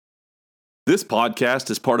This podcast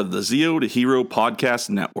is part of the Zero to Hero Podcast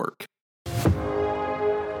Network.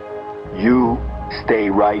 You stay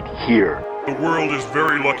right here. The world is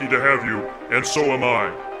very lucky to have you, and so am I.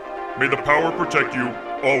 May the power protect you,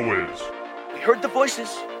 always. We heard the voices.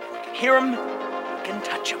 We can hear them. We can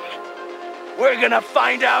touch them. We're gonna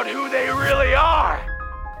find out who they really are.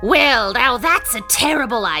 Well, now that's a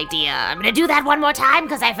terrible idea. I'm gonna do that one more time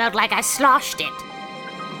because I felt like I sloshed it.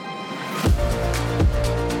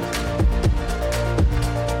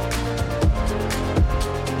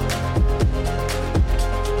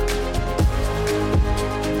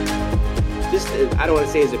 I don't want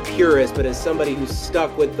to say as a purist, but as somebody who's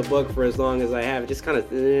stuck with the book for as long as I have, it's kind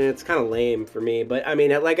of lame for me. But I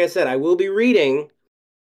mean, like I said, I will be reading.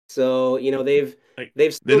 So, you know, they're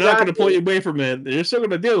not going to pull you away from it. They're still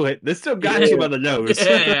going to do it. They still got you by the nose.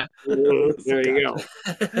 Yeah. There you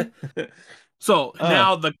go. So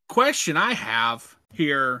now the question I have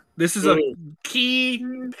here, this is a key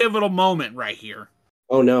pivotal moment right here.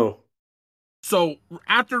 Oh no. So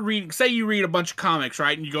after reading, say you read a bunch of comics,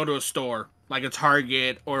 right? And you go to a store, like a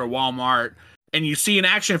Target or a Walmart, and you see an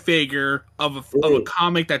action figure of a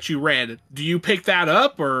comic that you read. Do you pick that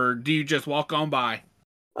up or do you just walk on by?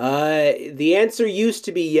 The answer used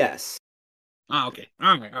to be yes. Oh, okay.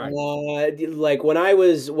 All right. Like when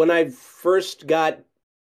I first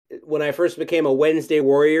became a Wednesday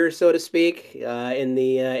warrior, so to speak, in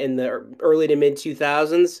the early to mid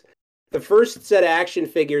 2000s, the first set of action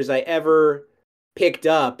figures I ever picked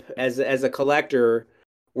up as a collector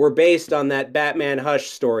were based on that Batman Hush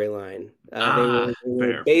storyline. They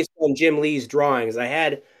were based on Jim Lee's drawings. I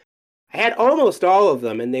had almost all of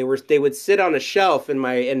them, and they would sit on a shelf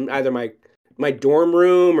in either my dorm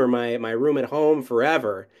room or my room at home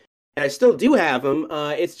forever. And I still do have them.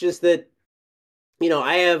 It's just that, you know,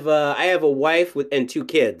 I have a wife and 2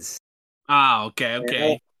 kids. Ah,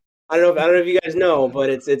 okay. I don't know if you guys know, but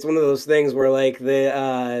it's one of those things where like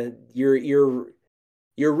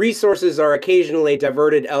your resources are occasionally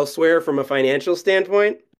diverted elsewhere from a financial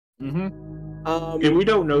standpoint. Mm-hmm. And we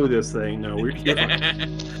don't know this thing. No, we're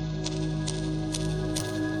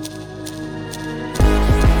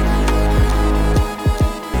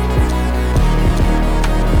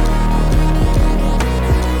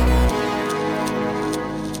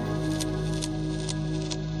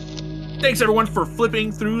Thanks everyone for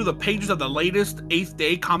flipping through the pages of the latest 8th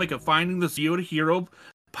Day comic of Finding the Zero to Hero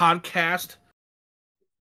podcast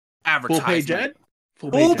advertisement.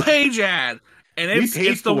 Full page ad. And it's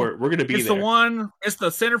we're gonna be there. It's the one. It's the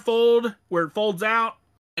centerfold where it folds out,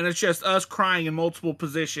 and it's just us crying in multiple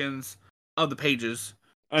positions of the pages.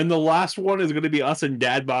 And the last one is going to be us in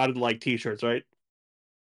dad bod like t-shirts, right?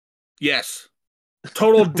 Yes.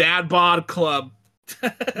 Total dad bod club.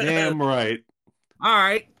 Damn right. All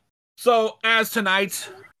right. So, as tonight,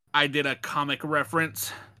 I did a comic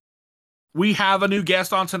reference. We have a new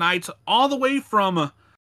guest on tonight, all the way from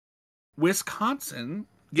Wisconsin.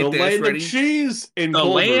 Get the land of cheese in the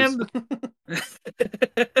land.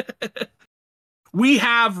 We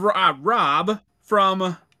have Rob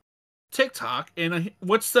from TikTok, and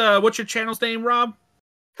what's your channel's name, Rob?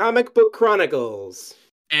 Comic Book Chronicles.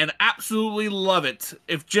 And absolutely love it.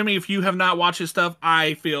 If you have not watched his stuff,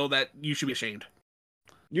 I feel that you should be ashamed.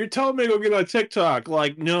 You're telling me to go get on TikTok.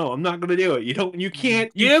 Like, no, I'm not going to do it. You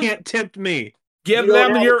can't tempt me. Give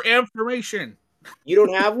them your information. You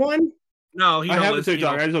don't have one? No, I have a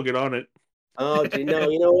TikTok. I just don't get on it. Oh, no,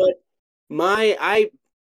 you know what? My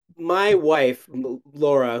wife,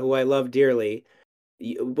 Laura, who I love dearly,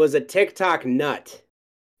 was a TikTok nut.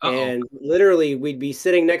 Uh-oh. And literally, we'd be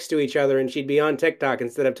sitting next to each other, and she'd be on TikTok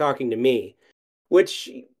instead of talking to me, which,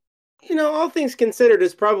 you know, all things considered,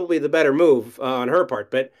 is probably the better move on her part.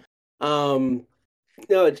 But, for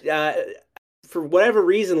whatever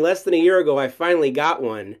reason, less than a year ago, I finally got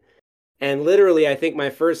one. And literally, I think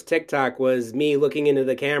my first TikTok was me looking into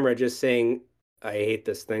the camera just saying, I hate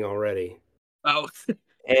this thing already. Oh. And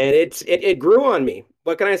it grew on me.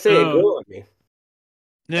 What can I say? It grew on me.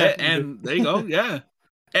 Yeah, and there you go, yeah.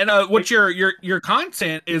 And what your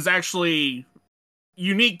content is actually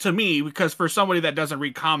unique to me, because for somebody that doesn't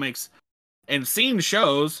read comics and seen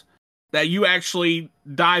shows, that you actually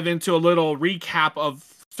dive into a little recap of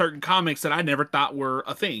certain comics that I never thought were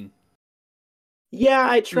a thing. Yeah,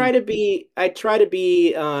 I try to be informative,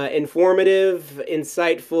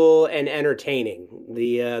 insightful, and entertaining.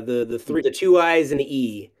 The 2 I's and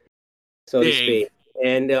E, so to speak.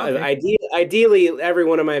 And ideally, every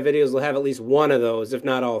one of my videos will have at least one of those, if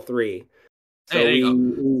not all 3. So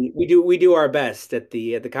we do our best at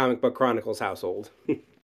the Comic Book Chronicles household.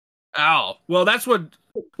 Oh, well, that's what.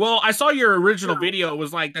 Well, I saw your original video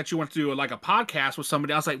was like that you want to do like a podcast with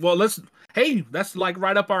somebody. I was like, well, hey, that's like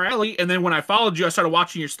right up our alley. And then when I followed you, I started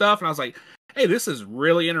watching your stuff, and I was like, hey, this is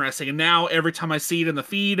really interesting. And now every time I see it in the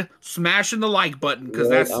feed, smashing the like button because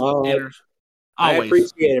Right. that's I always.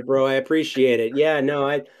 appreciate it, bro. I appreciate it. Yeah,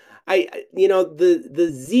 no, the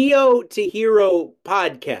Zio to Hero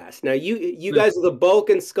podcast. Now, you guys are the bulk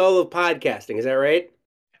and skull of podcasting. Is that right?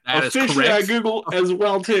 That is Officially on correct. Google as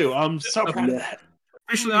well too. I'm so proud of that.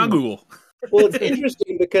 Officially on Google. Well, it's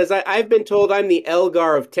interesting because I've been told I'm the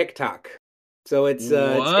Elgar of TikTok. So it's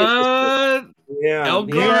What? yeah.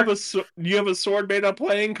 Elgar? You have a sword made up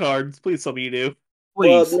playing cards. Please tell me you do.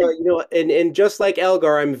 Well, Please. no, and just like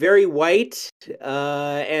Elgar, I'm very white,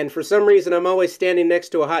 and for some reason, I'm always standing next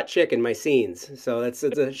to a hot chick in my scenes. So it's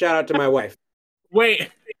a shout out to my wife. Wait.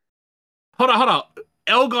 Hold on.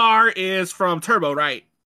 Elgar is from Turbo, right?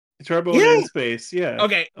 Turbo Yeah. in space, yeah.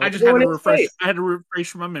 Okay, I just Turbo had to in refresh. space. I had to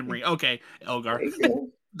refresh my memory. Okay, Elgar. There you go.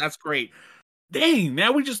 That's great. Dang,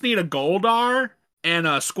 now we just need a Goldar and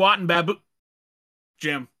a Squat and Babu.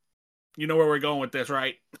 Jim, you know where we're going with this,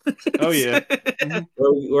 right? Oh yeah. Mhm.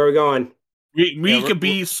 Where are we going? We could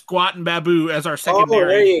be Squat and Babu as our secondary. Oh,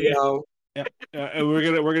 there you go. And we're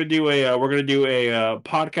gonna do a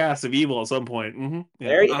podcast of evil at some point. Mm-hmm. Yeah.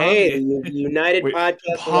 There, hey, yeah. the United Wait,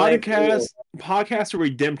 Podcast. podcast of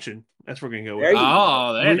redemption. That's what we're gonna go with. There you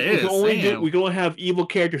Oh, that we can is. we can only have evil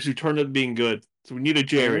characters who turn out being good. So we need a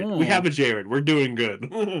Jared. We have a Jared. We're doing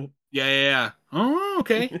good. Yeah. Oh,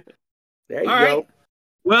 okay. There you All go. right.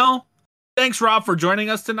 Well, thanks, Rob, for joining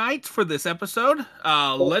us tonight for this episode.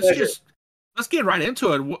 Let's get right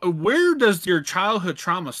into it. Where does your childhood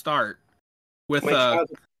trauma start with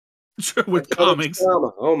with comics?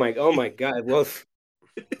 Trauma. Oh my God. Well,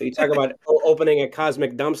 you talk about opening a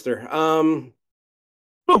cosmic dumpster.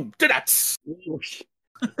 Boom, that's.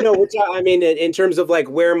 I mean, in terms of like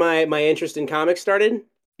where my interest in comics started.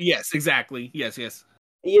 Yes, exactly. Yes.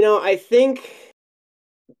 I think,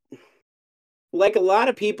 like a lot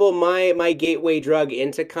of people, my gateway drug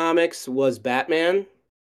into comics was Batman.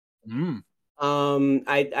 Mm.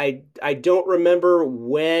 I don't remember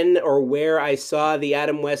when or where I saw the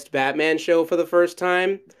Adam West Batman show for the first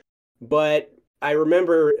time, but I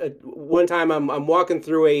remember one time I'm walking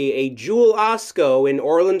through a Jewel Osco in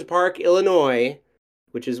Orland Park, Illinois,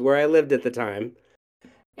 which is where I lived at the time,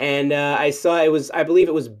 and I saw I believe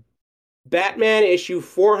it was Batman issue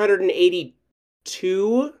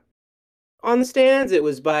 482 on the stands. It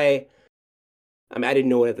was by, I mean, I didn't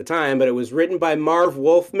know it at the time, but it was written by Marv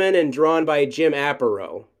Wolfman and drawn by Jim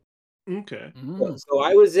Aparo. Okay. So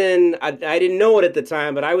I was I didn't know it at the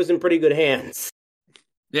time, but I was in pretty good hands.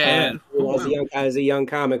 Yeah. As a young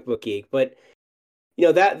comic book geek. But,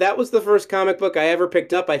 that was the first comic book I ever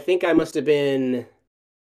picked up. I think I must have been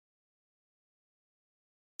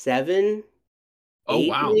 7, 8,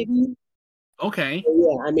 wow. maybe. Okay.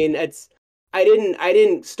 Yeah, I mean, I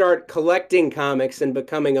didn't start collecting comics and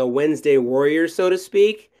becoming a Wednesday warrior, so to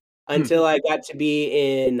speak, until I got to be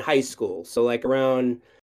in high school. So like around,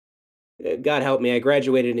 God help me, I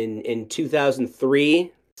graduated in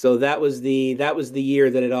 2003. So that was the year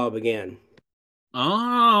that it all began.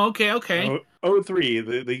 Oh, okay. 03,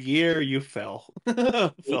 the year you fell.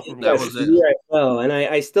 Fell from That was the it. year I fell, and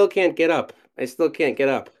I still can't get up. It's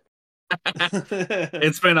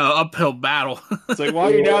been an uphill battle. It's like,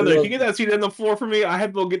 while you're down there, can you get that seat on the floor for me? I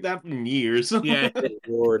haven't been able to get that in years. Yeah. Good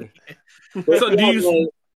Lord. So do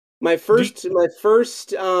you? My first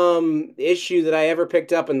issue that I ever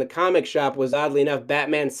picked up in the comic shop was, oddly enough,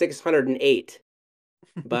 Batman 608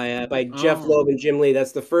 by Jeff Loeb and Jim Lee.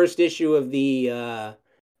 That's the first issue of the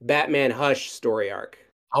Batman Hush story arc.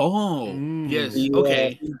 Oh, yes.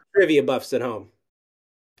 Okay. Trivia buffs at home.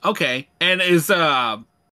 Okay. And is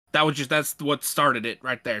that's what started it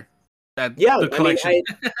right there. The collection.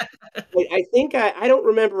 I think I don't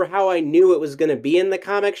remember how I knew it was going to be in the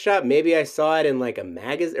comic shop. Maybe I saw it in like a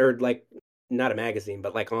magazine, or like not a magazine,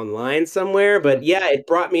 but like online somewhere. But yeah, it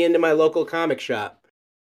brought me into my local comic shop.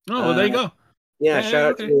 Oh, well, there you go. Yeah,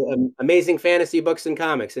 shout out to Amazing Fantasy Books and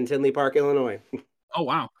Comics in Tinley Park, Illinois. Oh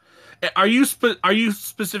wow. Are you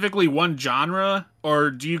specifically one genre, or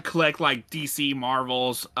do you collect like DC,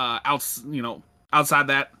 Marvels, outside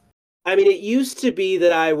that? I mean, it used to be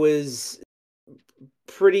that I was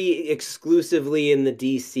pretty exclusively in the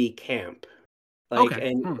DC camp.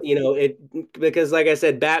 Because like I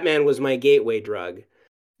said, Batman was my gateway drug.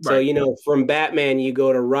 Right. So, from Batman you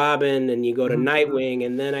go to Robin and you go to Nightwing,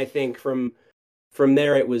 and then I think from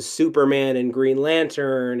there it was Superman and Green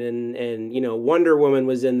Lantern and Wonder Woman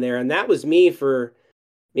was in there, and that was me for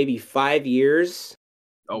maybe 5 years.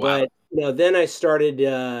 Oh wow. But then I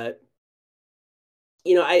started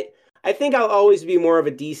I think I'll always be more of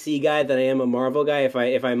a DC guy than I am a Marvel guy, if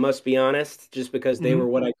I must be honest, just because they were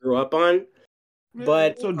what I grew up on.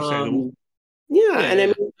 But It's understandable. yeah, Yeah, and I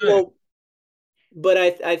yeah. mean, but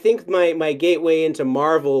I think my gateway into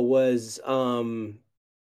Marvel was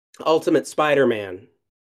Ultimate Spider-Man.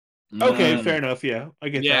 Okay, Mm, fair enough. Yeah, I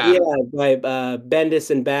get that. yeah. Yeah, by Bendis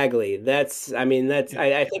and Bagley. That's Yeah.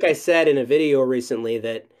 I think I said in a video recently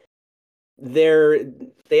that they're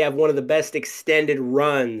they have one of the best extended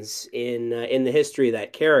runs in the history of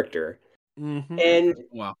that character. Mm-hmm. And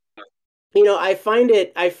Wow. I find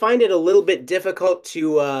it a little bit difficult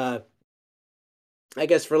to I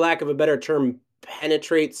guess for lack of a better term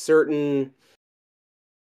penetrate certain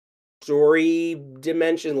story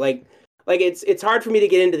dimension like it's hard for me to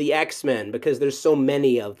get into the X-Men because there's so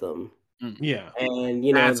many of them. Mm, Yeah.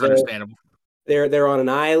 And that's understandable. they're on an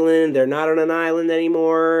island, they're not on an island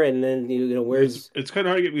anymore, and then It's where's it's kind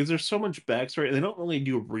of hard to get because there's so much backstory, and they don't really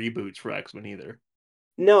do reboots for X-Men either.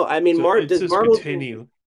 no, I mean So it's Does just Marvel do, continue.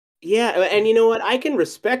 yeah, and you know what? I can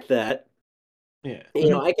respect that. Yeah.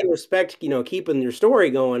 I can respect, keeping your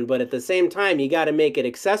story going, but at the same time, you got to make it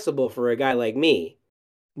accessible for a guy like me.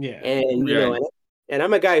 Yeah. And, Yeah. and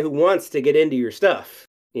I'm a guy who wants to get into your stuff,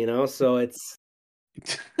 so it's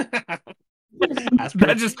ask That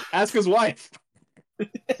her. just Ask his wife.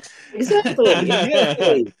 exactly,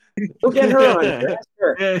 exactly. We'll get her on here. Ask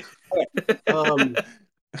her. yeah.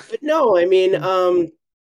 But no, I mean, I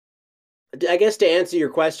guess to answer your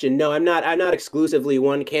question, no, I'm not exclusively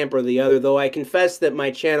one camp or the other, though I confess that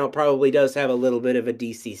my channel probably does have a little bit of a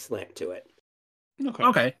DC slant to it. Okay.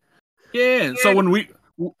 Okay. Yeah. So when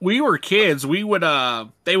we were kids, we would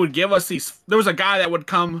they would give us these. There was a guy that would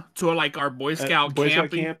come to like our Boy Scout Boy Scout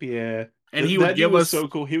camping, camp. Yeah. and he would That dude give was us. so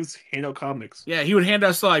cool. He was handing out comics. Yeah, he would hand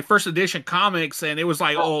us like first edition comics, and it was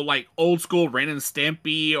like like old school Ren and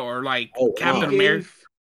Stimpy or like Oh, He Captain wow. America. gave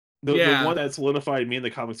the Yeah. one that solidified me in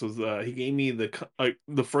the comics was he gave me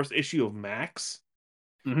the first issue of Max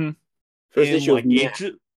Mm-hmm. First and issue of like it Mac.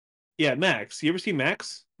 just yeah Max. You ever see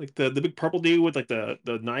Max? Like the big purple dude with like the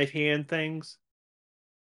knife hand things.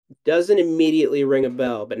 Doesn't immediately ring a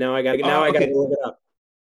bell, but now I gotta Okay. go look it up.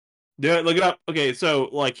 Yeah, look it up. Okay, so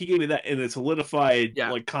like he gave me that, and it solidified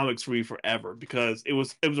Yeah. like comics for me forever because it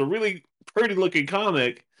was a really pretty looking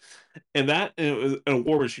comic, and it was a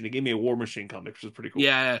War Machine. It gave me a War Machine comic, which is pretty cool.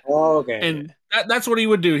 Yeah. Oh, okay. And that's what he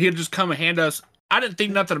would do. He'd just come and hand us. I didn't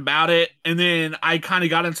think nothing about it, and then I kind of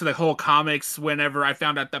got into the whole comics whenever I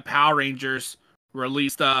found out the Power Rangers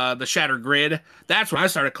released the Shattered Grid. That's when I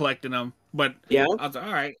started collecting them. But Yeah. I was like,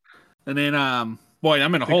 all right. And then boy,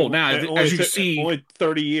 I'm in a Think hole of- now. it As you can see. only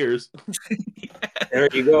 30 years. There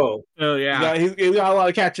you go. Oh yeah. He's got a lot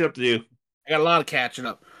of catching up to do. I got a lot of catching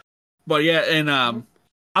up. But yeah, and I'm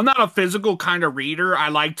not a physical kind of reader. I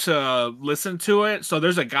like to listen to it. So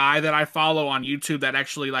there's a guy that I follow on YouTube that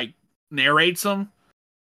actually like narrates them.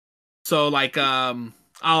 So like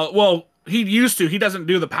he doesn't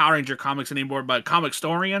do the Power Ranger comics anymore, but Comic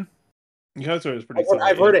Storian. That's was pretty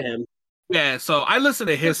I've heard of him. Yeah, so I listen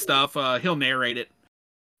to his stuff. He'll narrate it.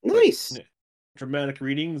 Nice. Yeah. Dramatic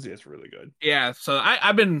readings. It's really good. Yeah, so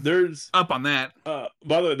I've been There's up on that.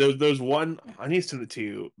 by the way, there's one I need to send it to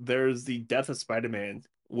you. There's the Death of Spider-Man,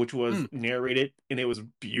 which was narrated and it was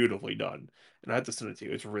beautifully done. And I have to send it to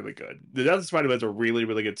you. It's really good. The Death of Spider-Man is a really,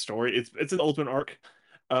 really good story. It's an ultimate arc.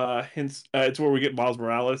 Hence it's where we get Miles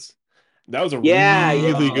Morales. That was a Yeah,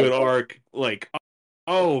 really yeah. good arc. Like,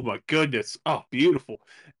 oh my goodness. Oh, beautiful.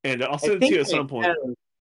 And I'll I send it to think you at some point.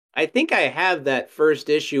 I think I have that first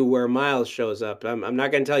issue where Miles shows up. I'm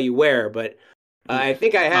not going to tell you where, but I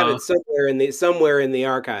think I have it somewhere in the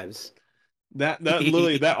archives. That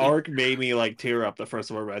literally that arc made me like tear up the first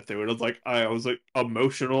time I read through it. I was like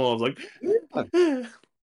emotional. I was like,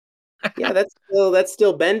 Yeah, that's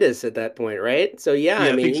still Bendis at that point, right? So yeah, yeah,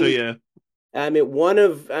 I I think mean, so. Yeah,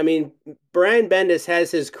 Brian Bendis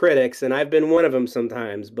has his critics, and I've been one of them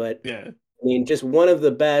sometimes, but yeah. I mean, just one of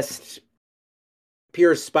the best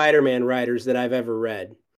pure Spider-Man writers that I've ever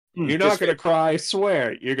read. You're not gonna cry.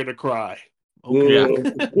 Swear, you're gonna cry. Yeah.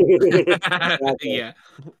 Okay. Exactly. Yeah.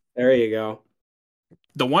 There you go.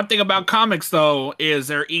 The one thing about comics though is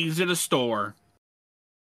they're easy to store.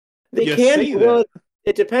 They You can say well, that.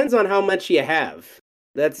 it depends on how much you have.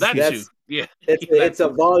 That's That's yeah. it's a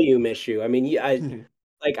volume issue. I mean,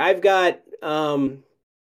 I've got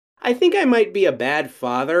I think I might be a bad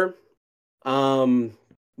father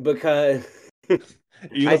because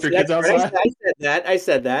You left your kids outside. I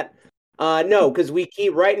said that. No, because we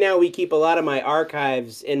keep a lot of my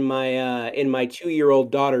archives in my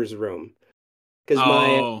 2-year-old daughter's room. Because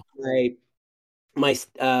Oh. my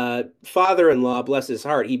father-in-law, bless his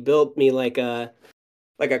heart, he built me like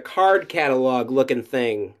like a card catalog looking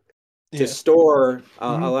thing to Yeah. store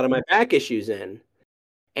a lot of my back issues in.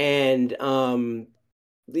 And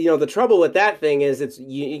the trouble with that thing is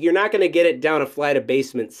you're not going to get it down a flight of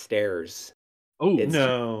basement stairs. Oh It's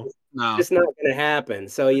No. no. just not going to happen.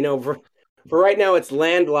 So, for right now, it's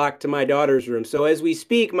landlocked to my daughter's room. So as we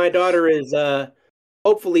speak, my daughter is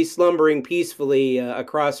hopefully slumbering peacefully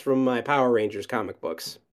across from my Power Rangers comic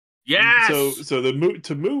books. Yes. So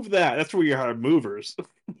to move that's where you hire movers.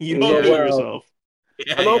 You don't Yeah, do it well, yourself.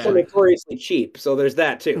 Yeah, I'm also yeah. notoriously cheap, so there's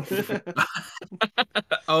that too.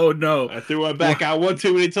 Oh no. I threw my back out one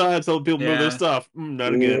too many times. Told people move their Yeah. stuff.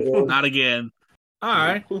 Not again. Not again. All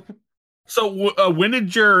right. So when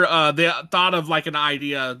did your the thought of like an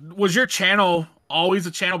idea? Was your channel always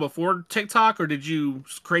a channel before TikTok, or did you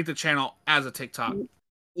create the channel as a TikTok?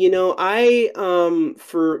 I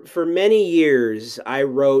for many years I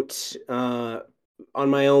wrote on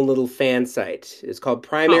my own little fan site. It's called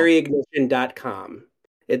primaryignition.com.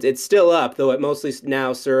 It's still up, though it mostly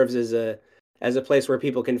now serves as a place where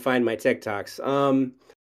people can find my TikToks.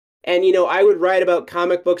 And I would write about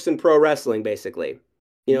comic books and pro wrestling basically.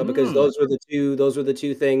 Because those were the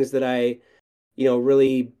two things that I,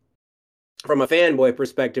 really from a fanboy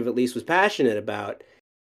perspective at least was passionate about.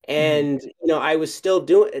 And I was still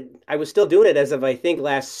doing it as of I think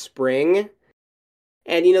last spring.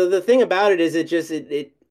 And the thing about it is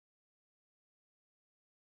it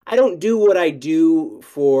I don't do what I do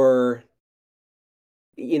for,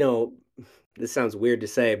 this sounds weird to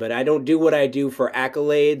say, but I don't do what I do for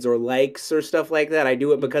accolades or likes or stuff like that. I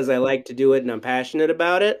do it because I like to do it and I'm passionate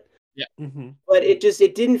about it. Yeah. But it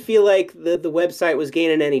didn't feel like the website was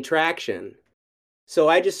gaining any traction. So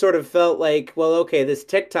I just sort of felt like, well, okay, this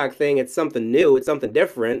TikTok thing, it's something new, it's something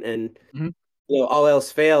different, and all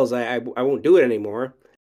else fails, I won't do it anymore.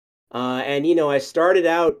 And I started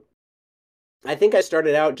out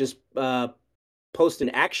just posting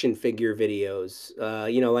action figure videos.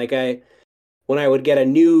 When I would get a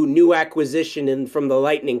new acquisition in from the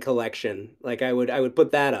Lightning collection, like I would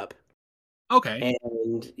put that up. Okay.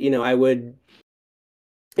 And it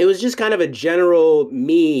was just kind of a general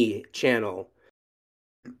me channel.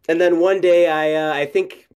 And then one day I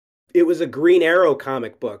think it was a Green Arrow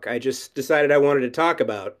comic book I just decided I wanted to talk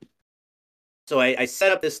about. So I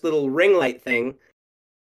set up this little ring light thing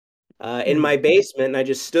in my basement, and I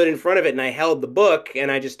just stood in front of it and I held the book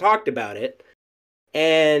and I just talked about it.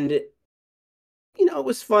 And it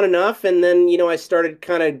was fun enough. And then I started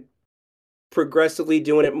kind of progressively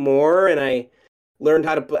doing it more, and I learned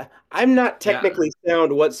how to play. I'm not technically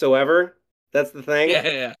sound whatsoever. That's the thing.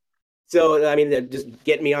 Yeah. So I mean, just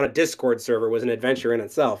getting me on a Discord server was an adventure in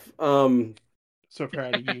itself. So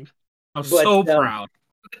proud of you. I'm so proud.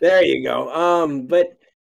 There you go. But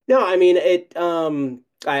no, I mean it.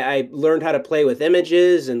 I learned how to play with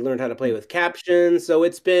images and learned how to play with captions. So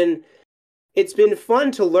it's been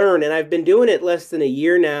fun to learn, and I've been doing it less than a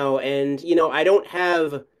year now. And I don't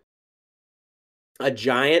have a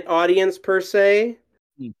giant audience per se,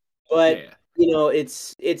 but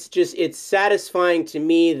it's satisfying to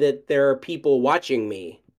me that there are people watching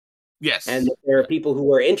me. Yes. And that there are people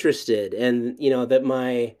who are interested, and that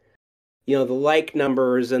my the like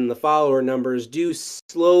numbers and the follower numbers do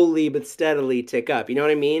slowly but steadily tick up. You know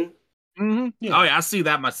what I mean? Yeah. Oh yeah, I see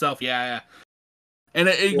that myself. Yeah. And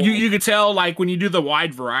you could tell, like, when you do the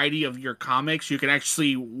wide variety of your comics, you can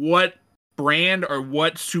actually see what brand or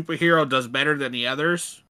what superhero does better than the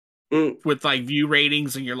others with like view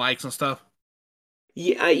ratings and your likes and stuff.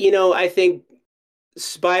 Yeah, I think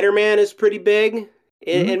Spider-Man is pretty big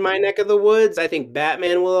in my neck of the woods. I think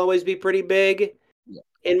Batman will always be pretty big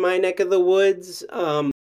in my neck of the woods.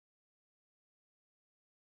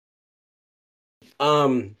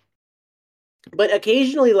 But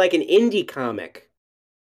occasionally, like an indie comic,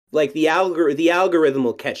 like the algorithm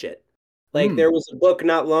will catch it. Like there was a book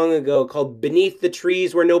not long ago called "Beneath the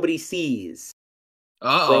Trees Where Nobody Sees."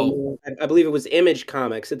 From I believe it was Image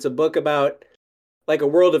Comics. It's a book about like a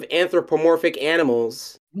world of anthropomorphic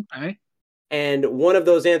animals. Okay. And one of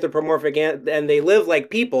those anthropomorphic and they live like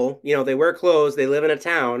people. They wear clothes. They live in a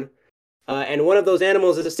town. And one of those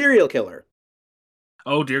animals is a serial killer.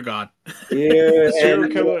 Oh dear God. Yeah, serial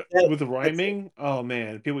killer with rhyming. Oh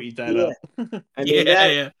man, people eat that up. I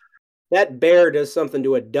mean that bear does something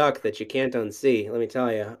to a duck that you can't unsee. Let me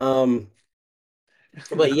tell you.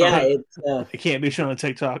 But yeah, it's it can't be shown on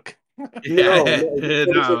TikTok. No, it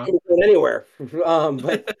couldn't go anywhere.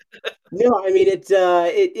 But no, I mean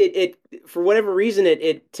it for whatever reason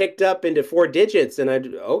it ticked up into 4 digits, and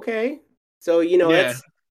okay. So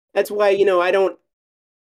that's why I don't.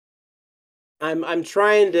 I'm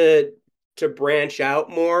trying to branch out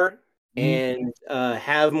more and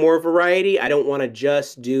have more variety. I don't want to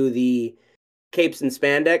just do the capes and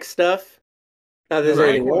spandex stuff. Not that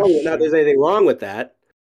there's anything wrong with that.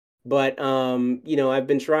 But I've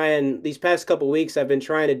been trying these past couple weeks. I've been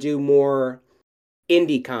trying to do more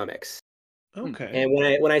indie comics. Okay. And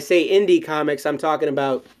when I say indie comics, I'm talking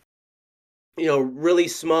about really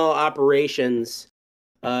small operations.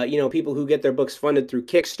 People who get their books funded through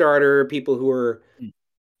Kickstarter, people who are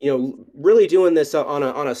really doing this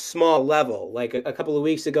on a small level. Like a couple of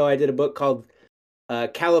weeks ago, I did a book called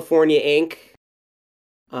California Inc.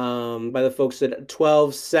 By the folks at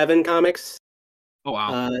 12/7 Comics. Oh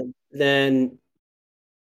wow. Then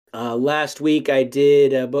last week I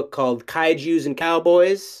did a book called Kaijus and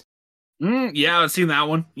Cowboys. Yeah, I've seen that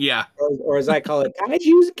one. Yeah. Or as I call it,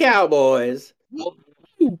 Kaijus and Cowboys.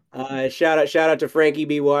 Shout out to Frankie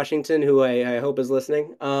B. Washington, who I hope is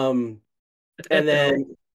listening. And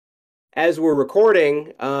then as we're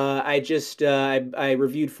recording, I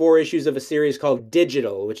reviewed 4 issues of a series called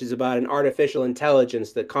Digital, which is about an artificial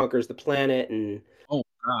intelligence that conquers the planet. And oh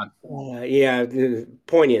God,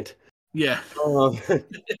 poignant. Yeah.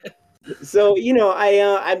 So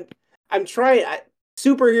I'm trying.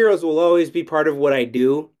 Superheroes will always be part of what I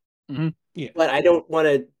do, Yeah. but I don't want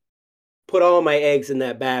to put all my eggs in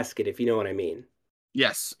that basket, if you know what I mean.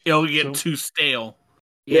 Yes, it'll get too stale.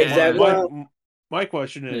 Yeah. Exactly. My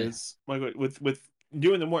question is, with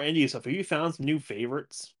doing the more indie stuff, have you found some new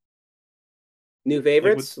favorites? New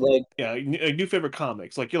favorites, new favorite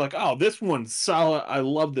comics. Like you're like, oh, this one's solid. I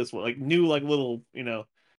love this one. Like new, like little,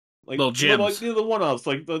 like little gems. Like the one-offs,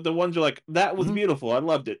 like the ones you're like, that was beautiful. I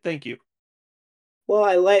loved it. Thank you.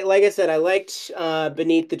 Well, like I said, I liked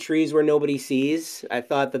Beneath the Trees Where Nobody Sees. I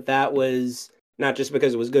thought that was not just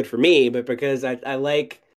because it was good for me, but because I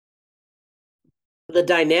like the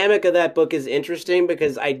dynamic of that book is interesting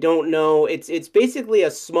because I don't know. It's basically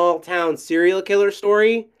a small town serial killer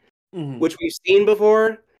story, which we've seen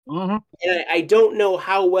before. And I don't know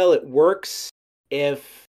how well it works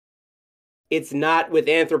if it's not with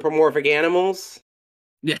anthropomorphic animals.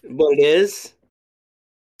 Yeah. But it is.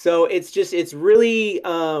 So it's really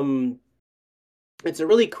it's a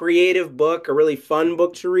really creative book, a really fun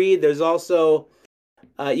book to read. There's also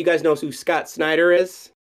you guys know who Scott Snyder is?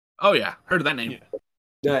 Oh yeah, heard of that name.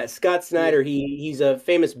 Scott Snyder, he's a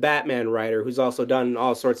famous Batman writer who's also done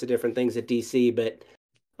all sorts of different things at DC, but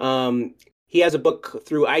he has a book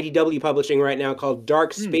through IDW Publishing right now called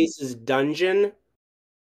Dark Spaces Dungeon.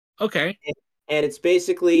 Okay. And it's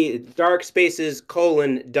basically Dark Spaces :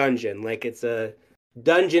 Dungeon. Like it's a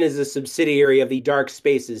Dungeon is a subsidiary of the Dark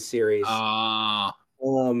Spaces series.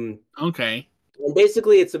 Okay. And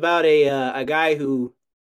basically it's about a guy who,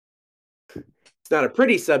 it's not a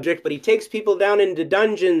pretty subject, but he takes people down into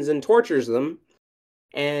dungeons and tortures them.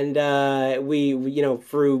 And we've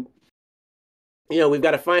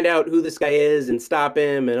got to find out who this guy is and stop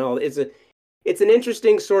him and all. It's an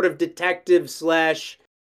interesting sort of detective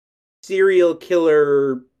 / serial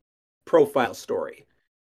killer profile story.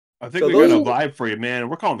 I think we got a vibe for you, man.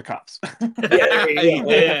 We're calling the cops.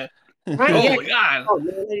 Yeah. Oh my God! Oh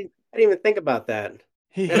man, I didn't even think about that.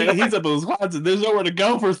 He's up in Wisconsin. There's nowhere to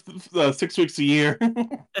go for 6 weeks a year.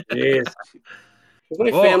 Jeez. Is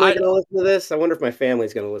my family going to listen to this? I wonder if my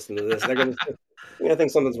family's going to listen to this. They're going to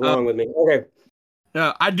think something's wrong with me. Okay.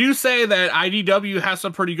 I do say that IDW has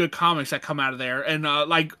some pretty good comics that come out of there, and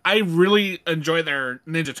I really enjoy their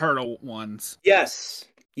Ninja Turtle ones. Yes.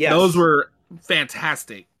 Those were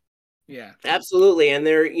fantastic. Yeah, absolutely. And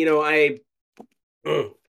they're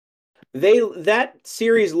that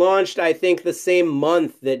series launched, I think, the same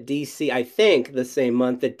month that DC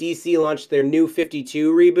launched their New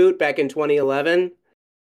 52 reboot back in 2011.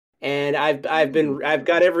 And I've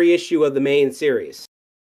got every issue of the main series.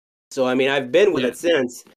 So I mean, I've been with it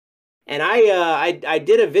since. And I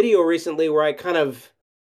did a video recently where I kind of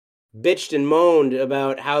bitched and moaned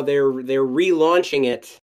about how they're relaunching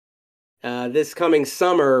it this coming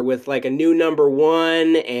summer with like a new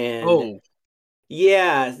 #1 and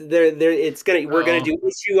yeah, we're gonna do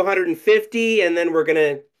issue 150 and then we're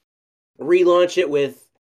gonna relaunch it with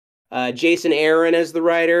Jason Aaron as the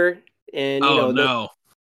writer and no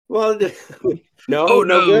good.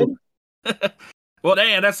 Well,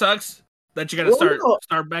 damn, that sucks. That you gotta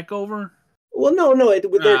start back over. Well, no,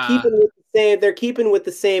 they're keeping with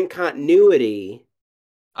the same continuity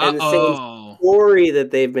and the same story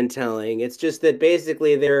that they've been telling. It's just that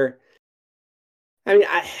basically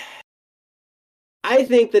I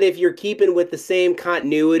think that if you're keeping with the same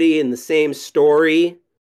continuity and the same story,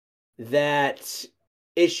 that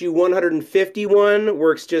issue 151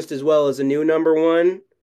 works just as well as a new #1.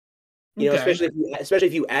 Especially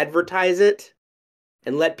if you advertise it.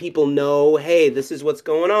 let people know, hey, this is what's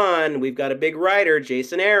going on. We've got a big writer,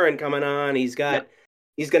 Jason Aaron, coming on. He's going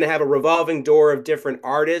to have a revolving door of different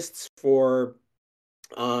artists for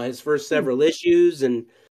his first several issues, and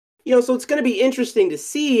so it's going to be interesting to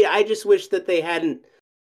see. I just wish that they hadn't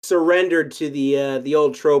surrendered to the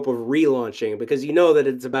old trope of relaunching, because that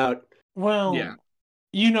it's about Well,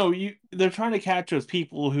 they're trying to catch those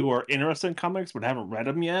people who are interested in comics but haven't read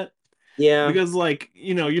them yet. yeah, Because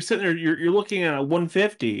you're sitting there, you're looking at a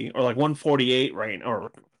 150 or like 148 right,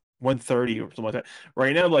 or 130 or something like that.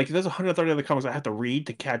 Right now, like there's 130 other comics I have to read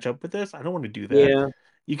to catch up with this. I don't want to do that. yeah,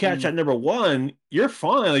 You catch at number one, you're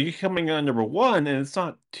fine. Like you're coming on number one, and it's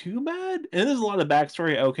not too bad. And there's a lot of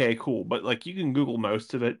backstory. Okay, cool. But like you can Google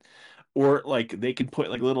most of it, or like they can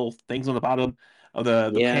put like little things on the bottom of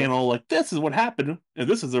the yeah. panel, like this is what happened, and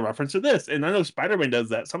this is a reference to this. And I know Spider-Man does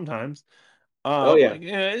that sometimes. Oh yeah, Like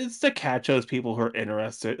yeah, it's to catch those people who are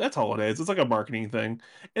interested. That's all it is. It's like a marketing thing.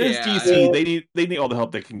 And it's Yeah. DC. They need all the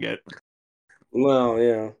help they can get. well,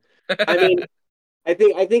 yeah. I mean, I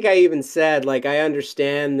think I even said, like, I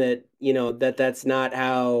understand that that's not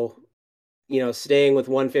how staying with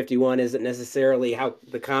 151 isn't necessarily how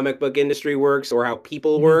the comic book industry works or how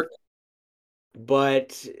people work,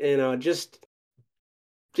 but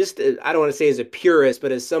just I don't want to say as a purist,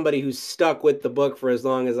 but as somebody who's stuck with the book for as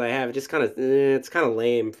long as I have, it just kind of it's kind of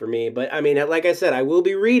lame for me. But I mean, like I said, I will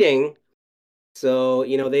be reading, so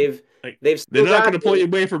Like they've they're still not got going to pull you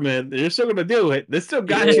away from it. They're still going to do it. They still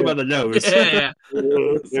got you yeah. by the nose. Yeah.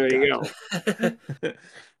 There Still you got go. you.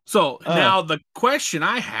 So Uh, now the question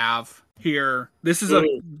I have here, this is a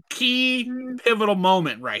Mm. key pivotal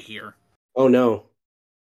moment right here. Oh no.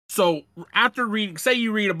 So after reading, say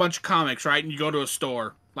you read a bunch of comics, right, and you go to a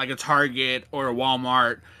store like a Target or a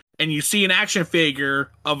Walmart, and you see an action figure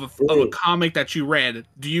of a Mm. comic that you read,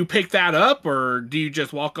 do you pick that up or do you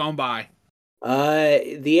just walk on by?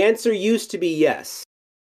 The answer used to be yes.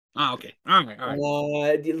 Oh, okay, all right, all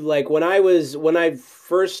right. Like when I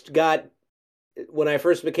first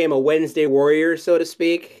became a Wednesday warrior, so to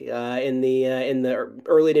speak, in the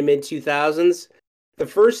early to mid 2000s, the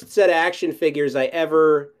first set of action figures I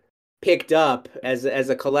ever picked up as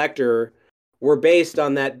a collector were based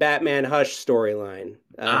on that Batman Hush storyline.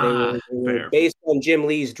 Ah, They were fair. based on Jim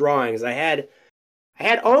Lee's drawings. I had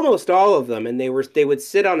almost all of them, and they would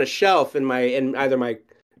sit on a shelf in either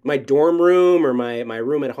my dorm room or my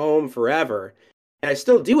room at home forever. And I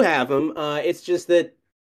still do have them. It's just that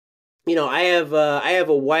I have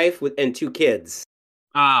a wife and two kids.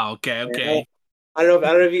 ah, okay, And okay. I don't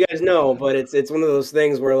know if you guys know, but it's one of those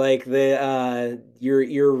things where like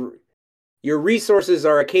your resources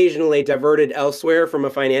are occasionally diverted elsewhere from a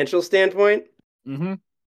financial standpoint. Mm-hmm.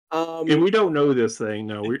 And Um, we don't know this thing.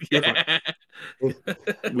 No, you're fine. Yeah.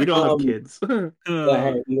 We don't have um, kids.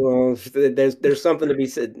 hey, well, there's something to be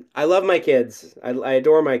said. I love my kids. I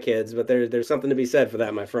adore my kids, but there's something to be said for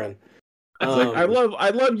that, my friend. It's like Um, I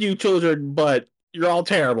love you children, but you're all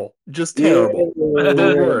terrible. Just yeah, terrible.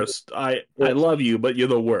 The worst. I love you, but you're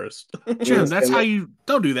the worst. Jim, yes, that's how you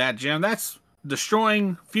don't do that, Jim. That's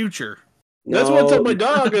destroying future. That's what I no, tell my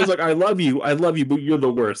dog. Is like, I love you, but you're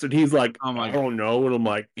the worst. And he's like, Oh my I god. don't know. And I'm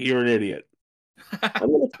like, you're an idiot.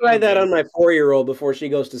 I'm gonna try that Okay. on my 4-year-old before she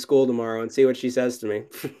goes to school tomorrow and see what she says to me.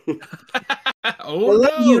 I Oh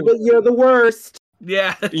love you, no. but you're the worst.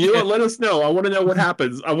 Yeah. You know what? Let us know. I want to know what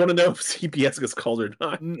happens. I want to know if CPS gets called or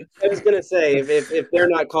not. I was gonna say if they're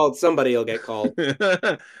not called, somebody will get called.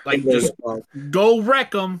 Like Somebody will just get called. go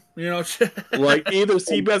wreck them, you know. Like either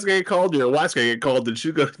CPS gonna get called or your wife's gonna get called, and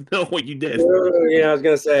she's gonna know what you did. Yeah, I was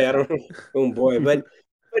gonna say I don't. Oh boy, but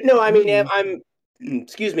no, I mean Mm. I'm.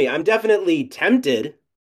 Excuse me, I'm definitely tempted.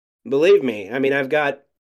 Believe me, I mean I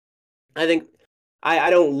think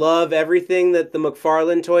I don't love everything that the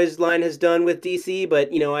McFarlane Toys line has done with DC,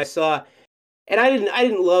 but I saw, and I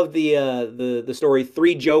didn't love the story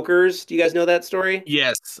Three Jokers. Do you guys know that story?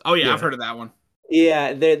 Yes. Oh yeah, I've Yeah. heard of that one.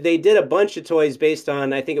 Yeah, they did a bunch of toys based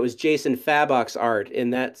on, I think it was Jason Fabok's art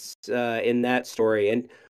in that story. And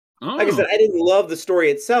like I said, Oh. I didn't love the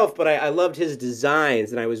story itself, but I loved his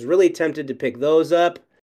designs, and I was really tempted to pick those up.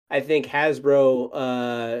 I think Hasbro,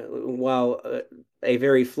 while a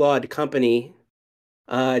very flawed company,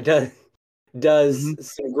 does Hmm.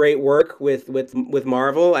 some great work with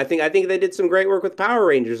Marvel. I think they did some great work with Power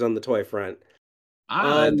Rangers on the toy front.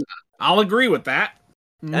 I, Um, I'll agree with that.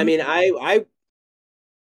 I Mhm. mean, I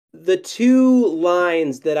the two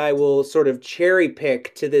lines that I will sort of cherry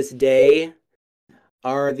pick to this day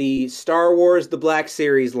are the Star Wars The Black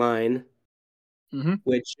Series line, Mhm.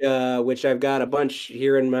 which I've got a bunch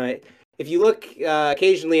here in my. If you look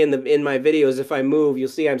occasionally in my videos, if I move, you'll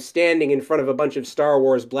see I'm standing in front of a bunch of Star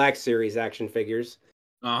Wars Black Series action figures.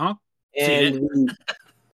 Uh-huh. Seen And it.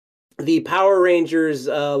 the Power Rangers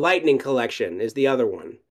Lightning Collection is the other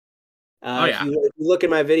one. Oh If yeah. you look at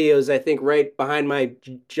my videos, I think right behind my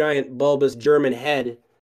giant bulbous German head,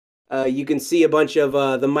 you can see a bunch of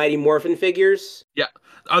the Mighty Morphin figures. Yeah.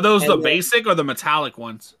 Are those the And basic or the metallic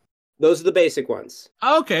ones? those are the basic ones.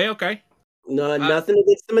 Okay, okay. No, Uh, nothing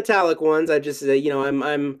against the metallic ones. I just,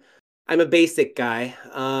 I'm a basic guy.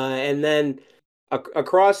 And then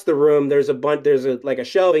across the room, there's a bunch. There's a like a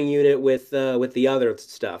shelving unit with the other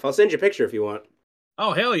stuff. I'll send you a picture if you want.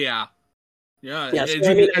 oh hell yeah. Yeah, Yeah. So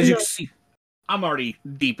I mean, as you can see, I'm already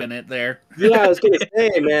deep in it there. yeah, I was gonna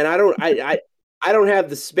say, man, I don't have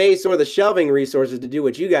the space or the shelving resources to do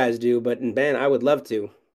what you guys do, but man, I would love to.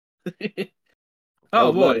 I Oh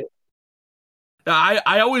would love boy. it.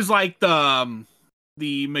 I always like the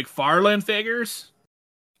McFarlane figures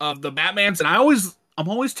of the Batmans, and I'm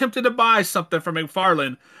always tempted to buy something from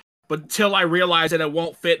McFarlane, but until I realize that it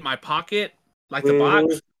won't fit in my pocket, like the Mhm.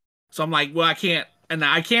 box. So I'm like, well, I can't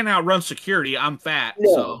outrun security. I'm fat,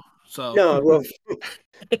 No, so no. Well,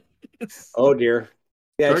 oh dear.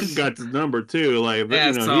 Yeah, Tarkin got his number too. Like, but, yeah,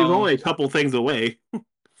 he's only a couple things away I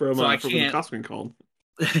from when the can't. costume called.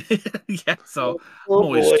 Yeah, so I'm oh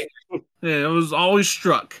always, boy. yeah, it was always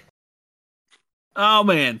struck. Oh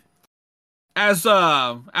man, as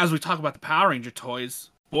we talk about the Power Ranger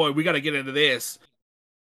toys, boy, we got to get into this.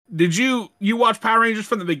 Did you watch Power Rangers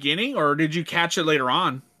from the beginning, or did you catch it later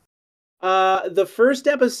on? The first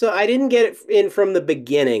episode, I didn't get it in from the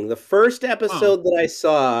beginning. The first Oh, episode that I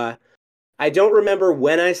saw, I don't remember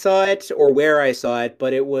when I saw it or where I saw it,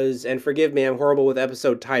 but it was, and forgive me, I'm horrible with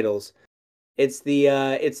episode titles. It's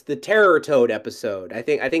the Terror Toad episode. I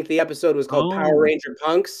think the episode was called Power oh, Ranger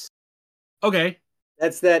Punks. okay.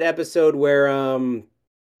 That's that episode where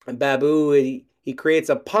Babu he creates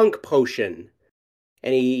a punk potion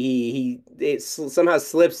and somehow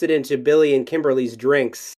slips it into Billy and Kimberly's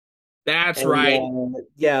drinks. That's And right.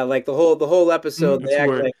 yeah, like the whole episode It's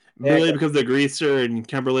where they act Billy like becomes the greaser and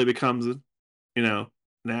Kimberly becomes, an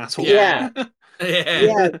asshole. Yeah, yeah, yeah.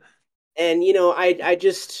 yeah. And I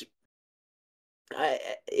just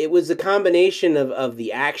it was a combination of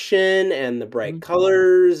the action and the bright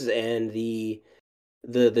colors and the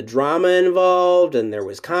drama involved, and there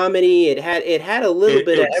was comedy. It had a little It,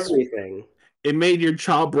 bit of it's everything. it made your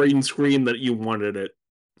child brain scream that you wanted it.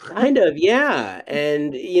 Kind of, yeah.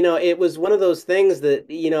 And it was one of those things that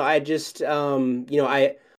I just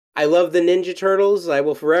I love the Ninja Turtles. I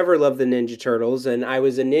will forever love the Ninja Turtles, and I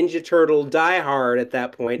was a Ninja Turtle diehard at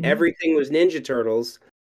that point. Everything was Ninja Turtles.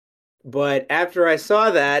 But after I saw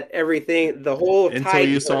that, everything, the whole tide.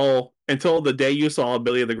 Until the day you saw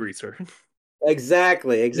Billy the Greaser.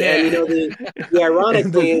 Exactly, and Yeah. the ironic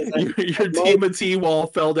And thing is, then I your might. TMNT wall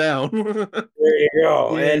fell down. There you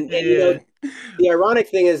go. Yeah, And yeah. the ironic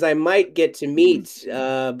thing is I might get to meet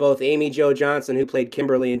both Amy Jo Johnson, who played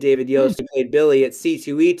Kimberly, and David Yost, who played Billy at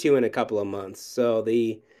C2E2 in a couple of months. So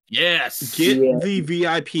Yes. Get the the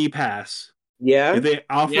VIP pass. yeah, If they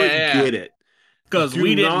offer Yeah, it, yeah. get it. Because Do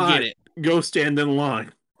we didn't get not it. go stand in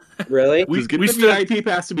line. really? We Just get we the stood VIP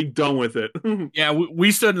pass to be done with it. Yeah,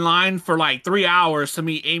 we stood in line for like 3 hours to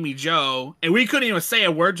meet Amy Joe, and we couldn't even say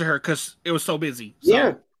a word to her because it was so busy.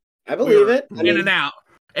 Yeah, So I we believe were it. I in and mean, out,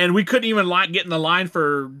 and we couldn't even get in the line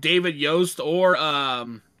for David Yost or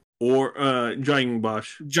Or Johnny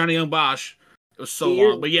Bosch. Johnny Young Bosch. It was so see,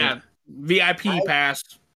 long, but yeah, VIP I've, pass.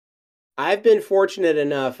 I've been fortunate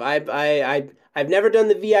enough. I've never done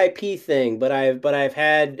the VIP thing, but I've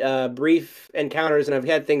had brief encounters, and I've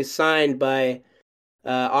had things signed by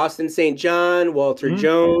Austin St. John, Walter Mhm.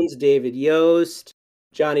 Jones, David Yost,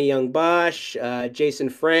 Johnny Young Bosch, Jason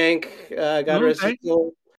Frank, God rest his Okay,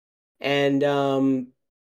 soul. And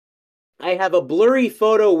I have a blurry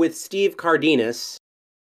photo with Steve Cardenas,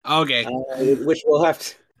 okay.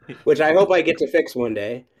 which I hope I get to fix one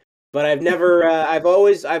day. But I've never, I've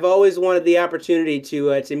always wanted the opportunity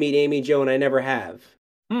to meet Amy Jo, and I never have.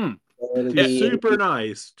 Hmm. So it'll Yeah, be, Super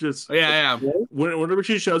nice. Just yeah, whenever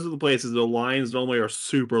she shows up the places, the lines normally are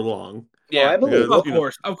super long. oh, yeah. I believe Because Of it.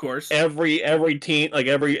 course, of course. every teen, like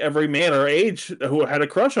every man our age who had a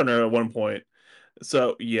crush on her at one point.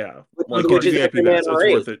 So yeah, like get Which the is VIP every man pass. our It's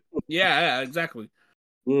age. worth it. Yeah, exactly.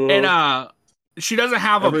 And Mhm. she doesn't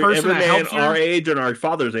have a person Every that man helps our her. age and our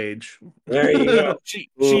father's age. There you go. She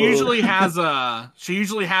Mhm. usually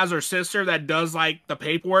has her sister that does like the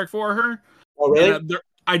paperwork for her, Oh, and really? they're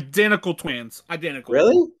identical twins, identical.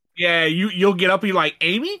 Really? Yeah, you'll get up, and you're like,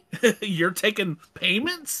 Amy, you're taking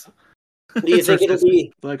payments. Do you It's her think it'll sister.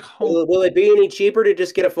 be? Like, oh. Will it be any cheaper to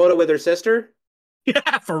just get a photo with her sister?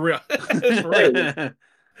 Yeah, for real, for real. Hey,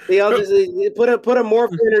 see, I'll just put a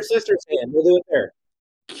morpher in her sister's hand. We'll do it there.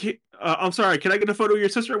 I'm sorry, can I get a photo of your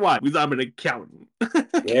sister? Why? Because I'm an accountant.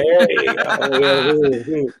 There you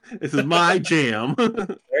go. This is my jam.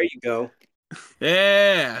 There you go.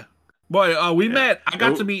 Yeah. Boy, we Yeah. met. I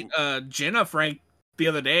got to meet Jenna Frank the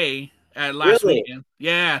other day at last Really? weekend.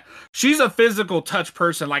 Yeah. She's a physical touch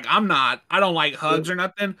person. Like, I'm not. I don't like hugs or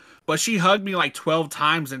nothing, but she hugged me like 12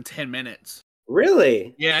 times in 10 minutes.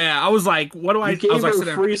 Really? Yeah. I was like, what do I You I gave was like, her sitting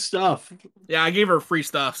there. free stuff. Yeah, I gave her free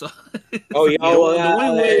stuff. So Oh, yeah.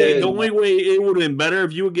 The only way it would have been better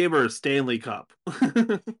if you gave her a Stanley Cup.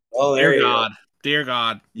 Oh, Dear there you God. Dear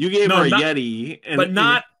God. You gave No, her a not- Yeti, and But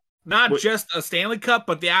not What- just a Stanley Cup,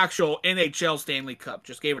 but the actual NHL Stanley Cup.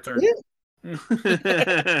 Just gave it to her. Yeah.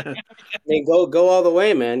 I mean, go all the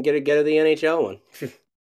way, man. Get her the NHL one.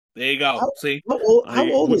 There you go. See? How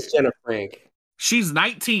old is Jenna Frank? She's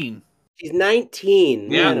 19. She's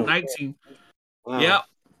 19. Yeah, Man, 19. wow. Yep.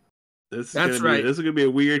 This That's is right. This is gonna be a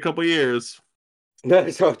weird couple years. Oh,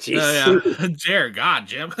 jeez. Yeah. Dear God,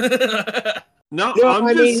 Jim. No, No, I'm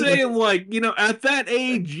I just mean- saying, like, at that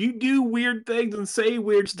age, you do weird things and say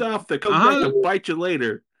weird stuff that comes back to bite you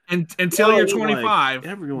later. Until No, you're like, 25.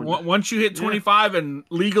 everyone- Once you hit 25 and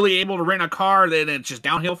legally able to rent a car, then it's just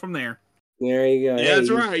downhill from there. There you go. Yeah, Hey, that's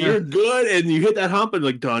right. You're good, and you hit that hump, and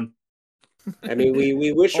like done. I mean,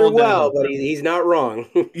 we wish her All well, downhill. but he's not wrong.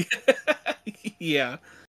 Yeah.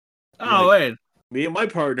 Oh, wait. Me and my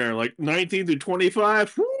partner, like 19 through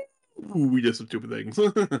 25, we did some stupid things.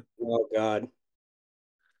 Oh God.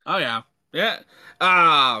 Oh, yeah.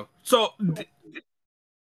 Yeah. So,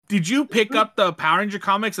 did you pick up the Power Ranger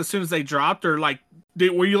comics as soon as they dropped, or like,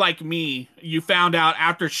 were you like me? You found out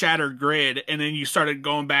after Shattered Grid, and then you started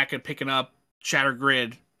going back and picking up Shattered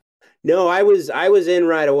Grid. No, I was in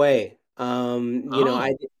right away.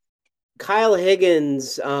 Kyle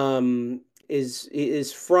Higgins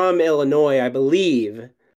is from Illinois, I believe,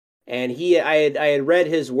 and I had read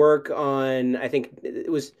his work on, I think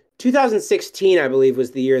it was 2016, I believe,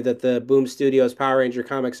 was the year that the Boom Studios Power Ranger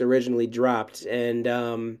comics originally dropped, and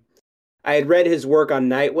I had read his work on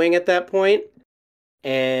Nightwing at that point,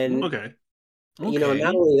 and Okay.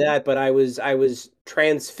 not only that, but I was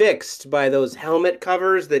transfixed by those helmet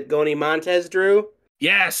covers that Goni Montez drew.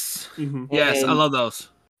 Yes. Mhm. Yes, I And- love those.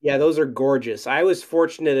 Yeah, those are gorgeous. I was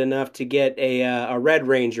fortunate enough to get a Red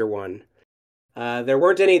Ranger one. There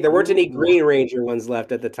weren't any Green Ranger ones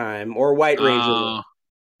left at the time, or White Ranger ones.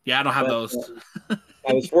 Yeah, I don't have But, those.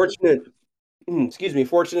 I was fortunate. Excuse me,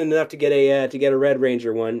 fortunate enough to get a Red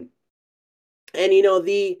Ranger one. And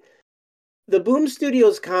the Boom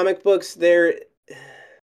Studios comic books, they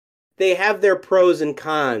have their pros and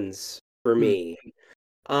cons for me.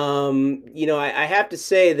 I have to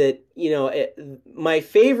say that my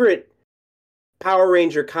favorite Power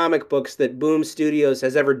Ranger comic books that Boom Studios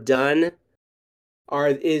has ever done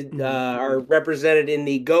are represented in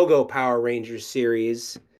the Go-Go Power Rangers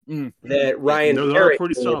series that Ryan Those Parrott are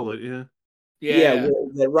pretty did. solid, yeah. Yeah.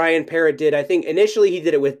 That Ryan Parrott did. I think initially he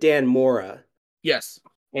did it with Dan Mora, Yes.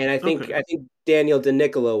 and I think Okay. Daniel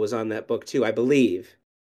DeNiccolo was on that book too, I believe.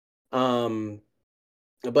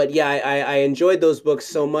 But yeah, I enjoyed those books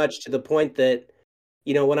so much to the point that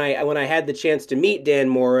when I had the chance to meet Dan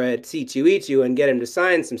Mora at C2E2 and get him to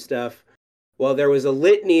sign some stuff, well, there was a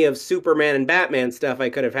litany of Superman and Batman stuff I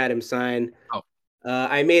could have had him sign. Oh.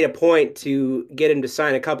 I made a point to get him to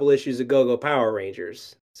sign a couple issues of Go-Go Power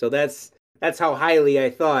Rangers. So that's how highly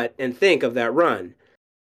I thought and think of that run.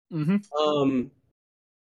 Mm-hmm.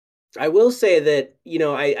 I will say that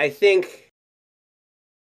I think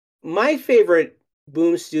my favorite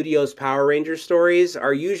Boom Studios Power Ranger stories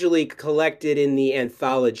are usually collected in the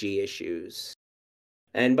anthology issues,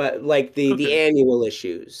 but like the annual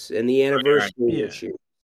issues and the anniversary Yeah. issues.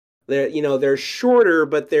 They're shorter,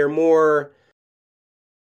 but they're more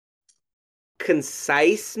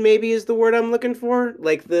concise. Maybe is the word I'm looking for.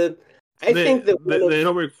 Like they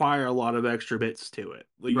don't require a lot of extra bits to it.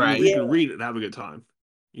 Like Right. you can read it and have a good time.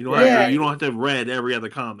 You don't Right. you don't have to have read every other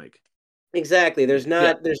comic. Exactly. There's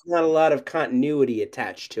not a lot of continuity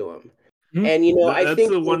attached to them. Mhm. And I That's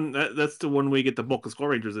think the one. That's the one we get the bulk of Skull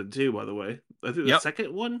Rangers in too. By the way, I think the Yep.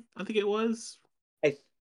 second one. I think it was. I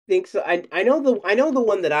think so. I know the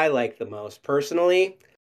one that I like the most personally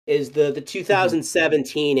is the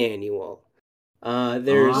 2017 annual.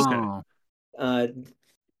 There's Oh.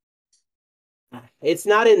 it's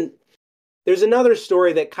not in. There's another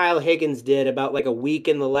story that Kyle Higgins did about like a week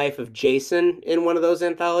in the life of Jason in one of those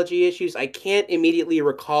anthology issues. I can't immediately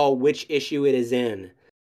recall which issue it is in,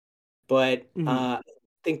 but I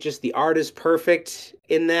think just the art is perfect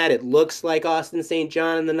in that. It looks like Austin St.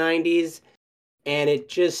 John in the 90s, and it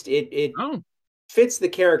just it Oh. fits the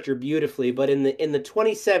character beautifully. But in the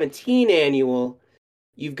 2017 annual,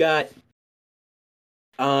 You've got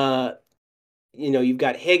you've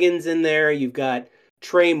got Higgins in there. You've got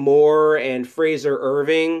Trey Moore and Fraser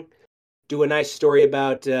Irving do a nice story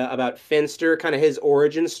about Finster, kind of his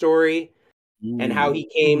origin story, and how he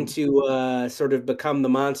came to sort of become the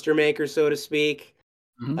monster maker, so to speak.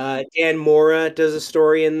 Dan Mora does a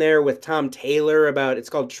story in there with Tom Taylor about it's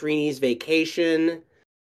called Trini's Vacation.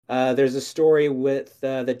 There's a story with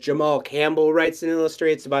that Jamal Campbell writes and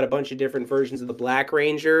illustrates about a bunch of different versions of the Black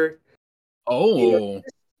Ranger. Oh,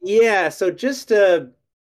 Yeah, so just a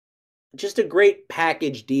great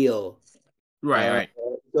package deal. right.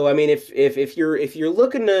 So I mean, if you're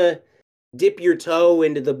looking to dip your toe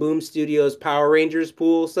into the Boom Studios Power Rangers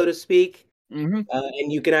pool, so to speak,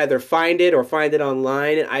 and you can either find it or find it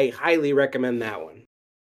online, I highly recommend that one.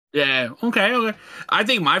 Yeah. Okay. I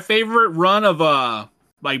think my favorite run of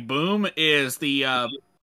like Boom is the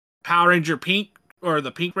Power Ranger Pink or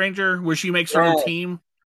the Pink Ranger, where she makes her own team.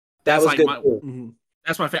 That That's was like good my too.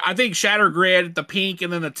 that's my favorite. I think Shatter Grid, the Pink,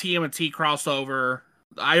 and then the TMNT crossover.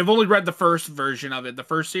 I've only read the first version of it, the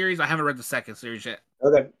first series. I haven't read the second series yet.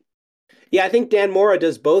 Okay. Yeah, I think Dan Mora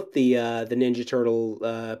does both the Ninja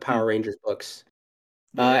Turtle Power Rangers books.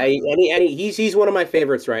 He's one of my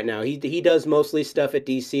favorites right now. He does mostly stuff at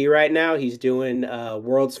DC right now. He's doing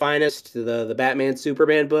World's Finest, the Batman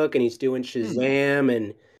Superman book, and he's doing Shazam,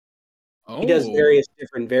 and he does various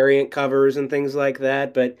different variant covers and things like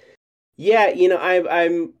that. But yeah,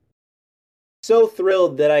 I'm so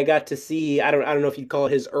thrilled that I got to see. I don't know if you'd call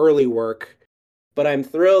it his early work, but I'm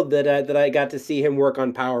thrilled that I got to see him work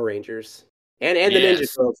on Power Rangers and the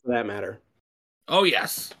Ninja Turtles for that matter. Oh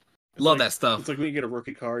yes. Love that stuff. It's like when you get a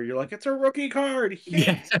rookie card, you're like, it's a rookie card.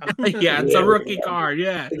 Yeah, it's a rookie card.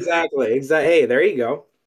 Yeah, exactly. Hey, there you go.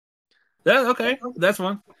 Yeah, okay, that's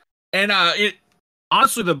one. And it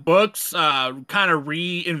honestly, the books kind of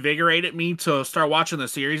reinvigorated me to start watching the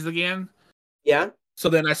series again. Yeah. So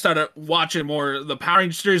then I started watching more the Power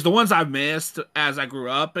Rangers series, the ones I missed as I grew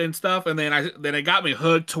up and stuff. And then it got me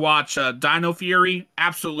hooked to watch Dino Fury,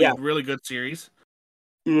 absolutely really good series.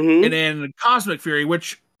 And then Cosmic Fury,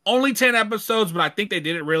 which only 10 episodes, but I think they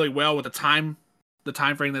did it really well with the time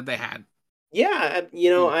frame that they had. Yeah,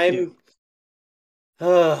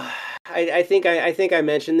 I think I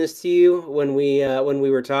mentioned this to you when we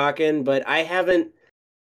were talking, but I haven't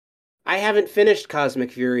finished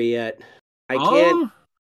Cosmic Fury yet. I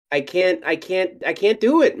can't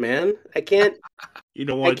do it, man. I can't. You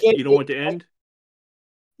don't want to end?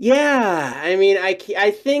 Yeah, I mean,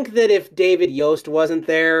 I think that if David Yost wasn't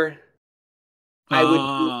there,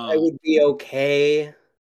 I would be okay.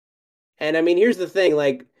 And I mean, here's the thing,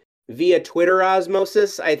 like via Twitter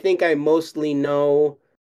osmosis, I think I mostly know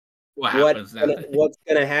what's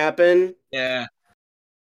gonna happen. Yeah.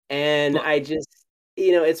 And I just,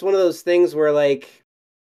 it's one of those things where like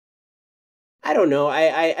I don't know.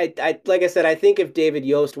 I like I said, I think if David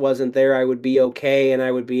Yost wasn't there, I would be okay, and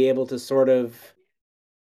I would be able to sort of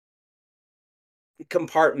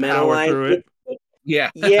compartmentalize it.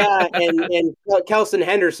 Yeah. Yeah, and Kelson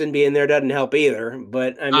Henderson being there doesn't help either.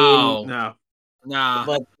 But I mean,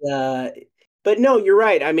 no, but no, you're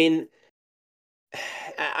right. I mean,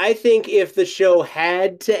 I think if the show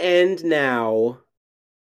had to end now,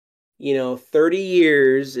 30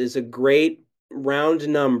 years is a great round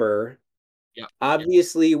number. Yeah.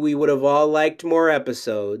 Obviously, we would have all liked more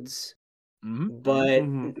episodes, but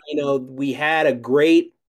we had a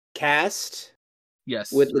great cast.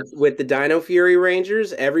 Yes. With the Dino Fury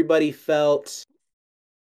Rangers, everybody felt.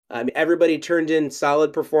 Everybody turned in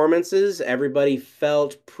solid performances. Everybody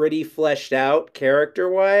felt pretty fleshed out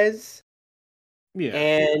character-wise. Yeah.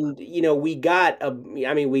 And we got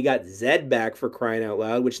Zed back for crying out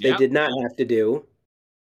loud, which they did not have to do.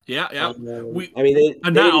 Yeah.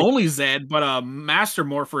 They only Zed, but Master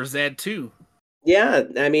Morpher Zed too. Yeah,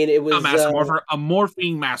 I mean it was a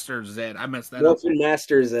Morphine Master Zed. I messed that up. Morphine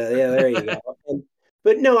Master Zed. Yeah, there you go.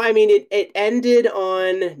 But no, I mean it ended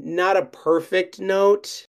on not a perfect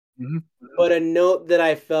note, but a note that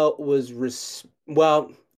I felt was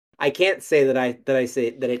well. I can't say that I say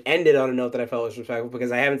that it ended on a note that I felt was respectful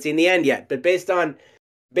because I haven't seen the end yet. But based on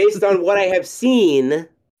what I have seen,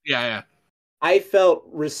 I felt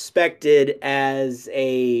respected as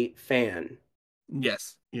a fan.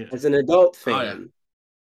 Yes. As an adult fan.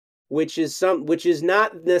 Which is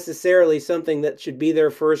not necessarily something that should be their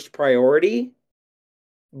first priority,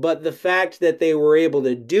 but the fact that they were able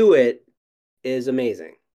to do it is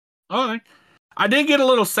amazing. Okay. I did get a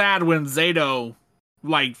little sad when Zato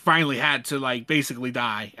finally had to basically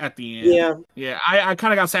die at the end. Yeah. I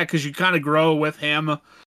kind of got sad because you kind of grow with him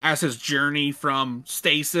as his journey from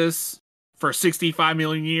stasis for 65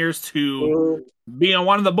 million years to Mhm. being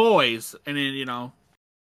one of the boys, and then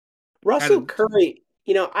Russell Curry,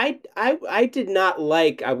 I did not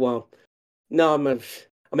like. Well, no, I'm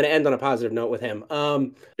gonna end on a positive note with him.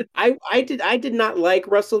 I did not like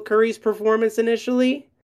Russell Curry's performance initially.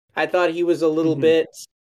 I thought he was a little bit.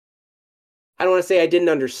 I don't want to say I didn't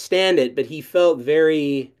understand it, but he felt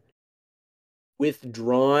very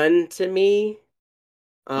withdrawn to me.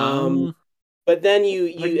 But then I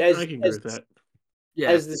can agree with that. Yeah.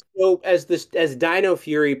 as Dino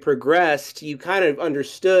Fury progressed, you kind of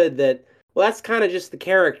understood that. Well, that's kind of just the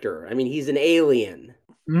character. I mean, he's an alien,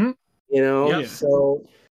 Mhm. Yeah. So,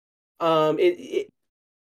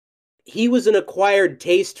 he was an acquired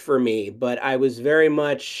taste for me, but I was very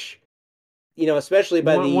much, especially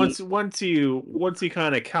by the Once you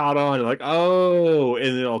kind of caught on, you're like, oh,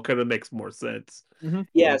 and it all kind of makes more sense. Mhm.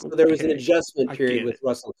 yeah. Like, So there was an okay, adjustment I period get with it.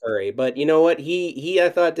 Russell Curry, but you know what? He I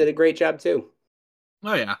thought did a great job too.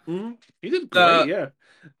 Oh yeah. He did great, yeah.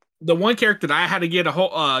 The one character that I had to get a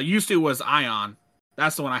whole used to was Ion.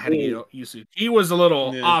 That's the one I had to get used to. He was a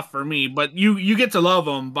little Yeah. off for me, but you get to love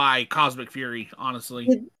him by Cosmic Fury, honestly.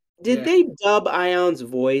 Did they dub Ion's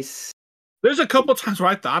voice? There's a couple times where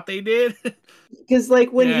I thought they did. Because like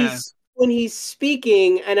Yeah. when he's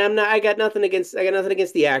speaking, and I got nothing against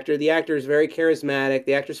the actor. The actor is very charismatic.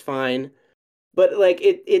 The actor's fine, but like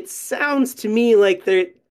it sounds to me like they're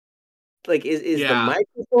like is the Yeah.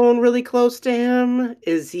 microphone really close to him?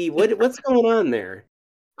 Is he what's going on there?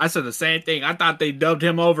 I said the same thing. I thought they dubbed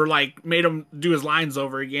him over, like made him do his lines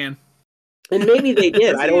over again. And maybe they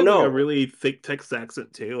did. Does I he don't have like a know. really thick Texas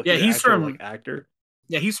accent too? Like Yeah, he's an he's actual from like actor.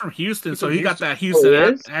 yeah, he's from Houston, He's so from he got Houston. that Oh, Houston he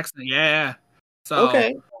is? accent. Yeah. So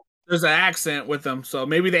Okay. there's an accent with him. So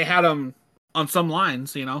maybe they had him on some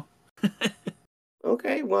lines.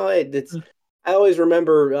 Okay. Well, it's I always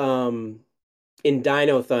remember in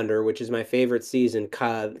Dino Thunder, which is my favorite season,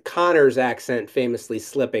 Connor's accent famously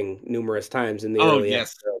slipping numerous times in the Oh early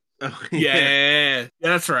yes. episodes. Yeah,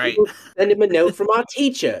 that's right. Send him a note from our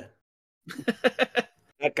teacher.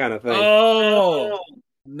 That kind of thing. Oh,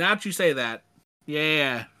 now that you say that,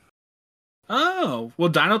 yeah. Oh, well,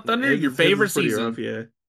 Dino Thunder, your His favorite is pretty season? rough, yeah.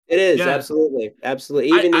 It is Yeah. absolutely. I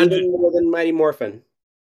Even more than Mighty Morphin.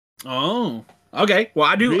 Oh, okay.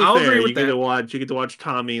 Well, To be I'll fair, agree with that. you get to watch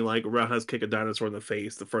Tommy like roundhouse kick a dinosaur in the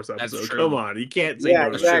face the first That's episode. true. Come on, you can't say Yeah, no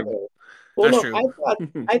to That's that. true. exactly. Well, That's no,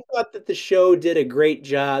 true. I thought that the show did a great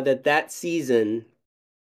job. That season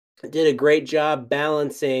did a great job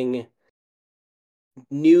balancing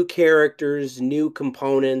new characters, new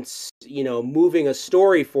components, moving a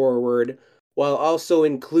story forward while also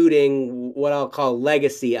including what I'll call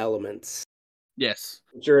legacy elements, Yes.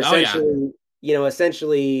 which are Oh yeah.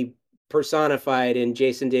 essentially personified in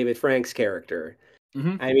Jason David Frank's character.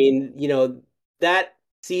 Hmm. I mean, that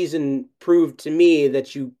season proved to me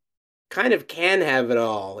that you kind of can have it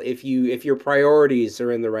all if your priorities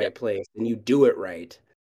are in the right place and you do it right.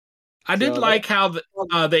 I did So like how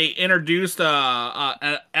they introduced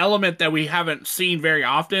an element that we haven't seen very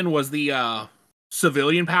often was the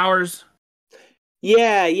civilian powers.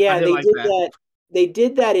 yeah, I did they like did that. that. They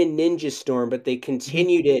did that in Ninja Storm, but they Mhm.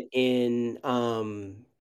 continued it in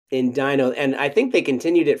Dino, and I think they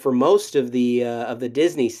continued it for most of the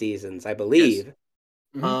Disney seasons, I Yes. believe.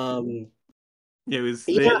 Mhm. Um, It was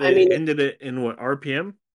yeah, I they mean, ended it in what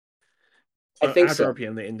RPM? I think After so.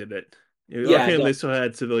 RPM they ended it. Yeah, RPM they still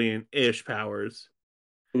had civilian-ish powers.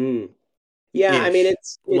 mm. Yeah, I mean, Ish.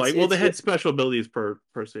 Like well they it's had special abilities per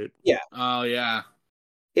suit. yeah. Oh yeah.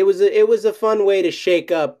 It was a fun way to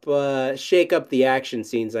shake up the action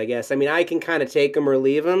scenes, I guess. I mean, I can kind of take them or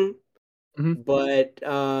leave them, Mhm. but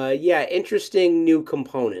yeah, interesting new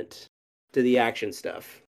component to the action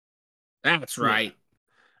stuff. That's Yeah. right.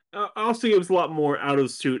 Also, it was a lot more out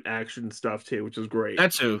of suit action stuff too, which is great.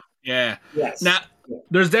 That's who. Yeah. Yes. Now,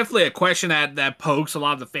 there's definitely a question that pokes a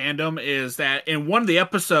lot of the fandom is that in one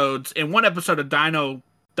episode of Dino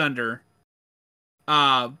Thunder,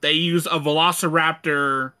 they use a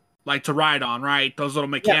Velociraptor like to ride on, right? Those little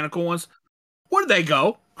Yeah. mechanical ones. Where do they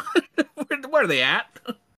go? Where are they at?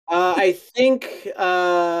 I think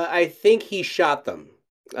he shot them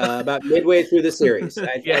about midway through the series.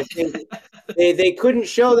 Yeah. I think they couldn't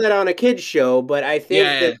show that on a kids show, but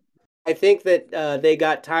Yeah. I think that they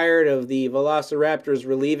got tired of the Velociraptors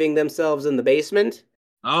relieving themselves in the basement.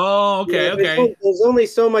 Oh, okay, okay. There's only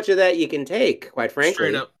so much of that you can take, quite Straight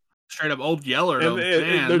frankly. up, straight up old Yeller And them.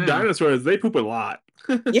 Man, they're man. dinosaurs. They poop a lot.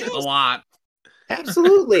 Yes, A lot.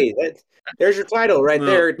 absolutely. There's your title right No.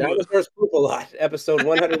 there. Dinosaurs poop a lot. Episode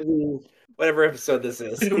 100 and whatever episode this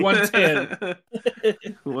is. 110.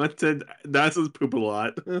 Dinosaurs poop a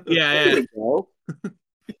lot. Yeah, There yeah. we go.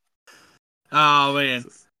 Oh man.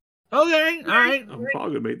 Okay, all right. I'm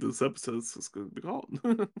probably gonna make this episode. It's gonna be called.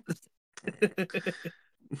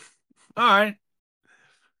 All right.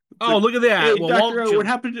 Oh, look at that. Hey, Well, Doctor, Walt, what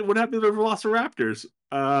happened? What happened to the Velociraptors?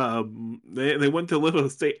 They went to live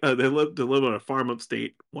upstate. They lived to live on a farm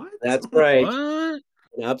upstate. What? That's right. what?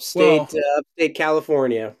 In upstate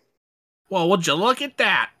California. Well, would you look at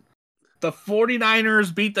that? The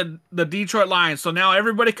 49ers beat the Detroit Lions, so now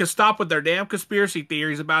everybody can stop with their damn conspiracy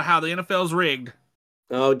theories about how the NFL's rigged.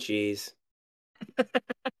 Oh, jeez.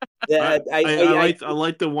 I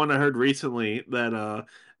like the one I heard recently that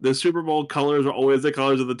the Super Bowl colors are always the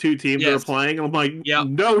colors of the two teams that are playing. And I'm like,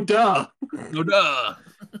 no, duh. No, duh.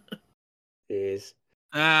 Jeez.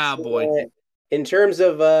 Ah, So, boy. in terms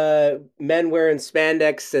of men wearing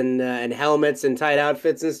spandex and helmets and tight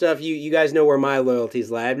outfits and stuff, you guys know where my loyalties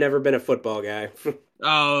lie. I've never been a football guy.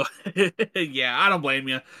 Oh, yeah, I don't blame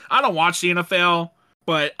you. I don't watch the NFL,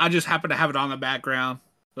 but I just happen to have it on the background.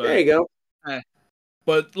 But, there you go.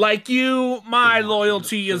 But like you, my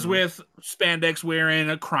loyalty is with spandex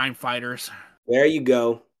wearing crime fighters. There you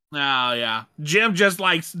go. Oh, yeah. Jim just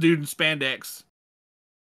likes dude in spandex.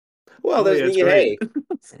 Well, hey,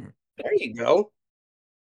 there you go.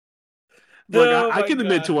 Look, I can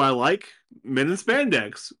admit to what I like men in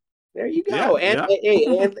spandex. There you go.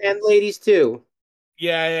 And ladies too.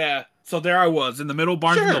 Yeah. So there I was in the middle of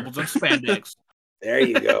Barnes & Nobles in spandex. There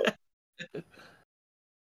you go.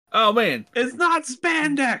 Oh, man. It's not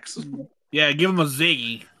spandex. Yeah, give him a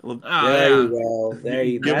Ziggy. Oh, there you go. There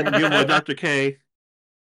you go. Give him a Dr. K.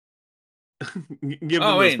 Give him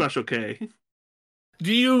a Special K.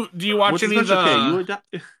 Do you watch any of the...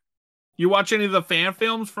 K? You watch any of the fan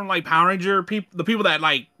films from like Power Ranger people, the people that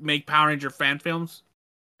like make Power Ranger fan films?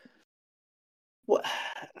 Well,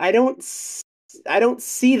 I don't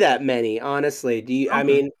see that many, honestly. Do you? Okay. I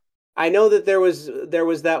mean, I know that there was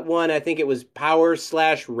that one. I think it was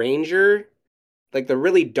Power/Ranger, like the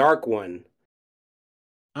really dark one.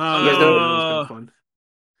 You guys know that was kind of fun.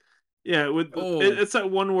 Yeah, it's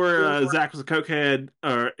that one where Zach was a cokehead,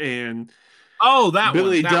 and. Oh, that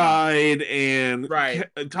Billy one. died, and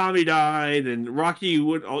Tommy died, and Rocky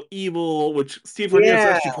went all evil. Which Steve Hardy was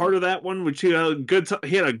actually part of that one, which he had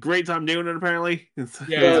a great time doing it. Apparently, it was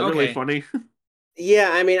really funny.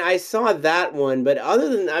 Yeah, I mean, I saw that one, but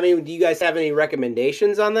do you guys have any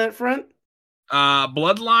recommendations on that front?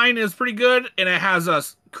 Bloodline is pretty good, and it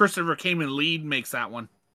has Christopher Kamen lead makes that one.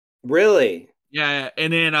 Really? Yeah,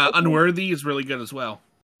 and then Unworthy is really good as well.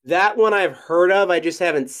 That one I've heard of. I just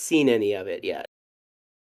haven't seen any of it yet.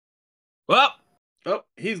 Well,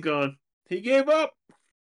 he's gone. He gave up.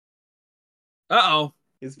 Uh-oh.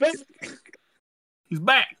 He's back. He's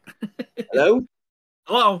back. Hello?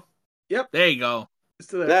 Hello. Yep. There you go.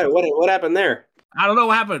 What happened there? I don't know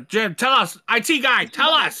what happened. Jim, tell us. IT guy, tell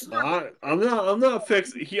us. I'm not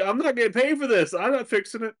fixing. I'm not getting paid for this. I'm not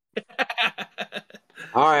fixing it.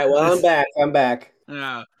 All right. Well, I'm back.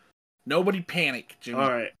 Yeah. Nobody panic, Jimmy. All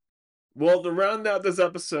right. Well, to round out this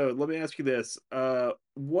episode, let me ask you this: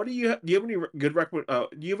 what do you have any good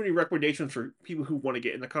do you have any recommendations for people who want to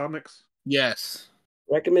get into comics? Yes.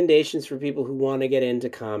 Recommendations for people who want to get into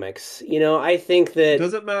comics. I think that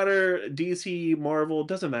doesn't matter. DC, Marvel,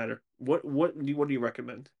 doesn't matter. What do you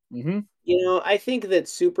recommend? Mm-hmm. I think that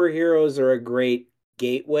superheroes are a great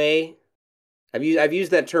gateway. I've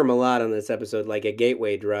used that term a lot on this episode, like a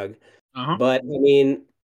gateway drug. Uh-huh. But I mean,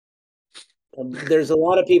 there's a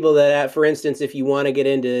lot of people that, for instance, if you want to get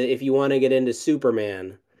into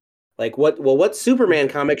Superman, like what Superman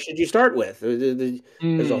comic should you start with?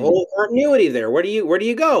 There's a whole continuity there. Where do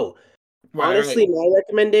you go? Honestly, my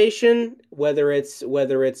recommendation, whether it's a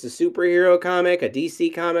superhero comic, a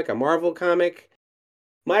DC comic, a Marvel comic,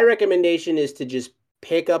 my recommendation is to just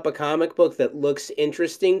pick up a comic book that looks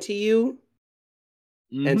interesting to you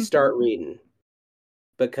and start reading.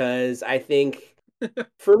 Because I think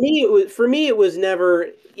for me it was never,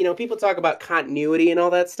 people talk about continuity and all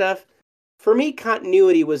that stuff. For me,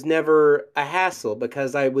 continuity was never a hassle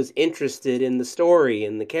because I was interested in the story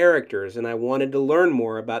and the characters, and I wanted to learn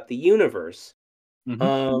more about the universe.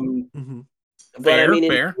 Mm-hmm. But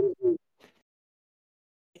fair.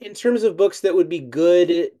 In terms of books that would be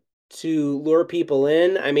good to lure people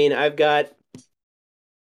in, I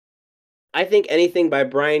think anything by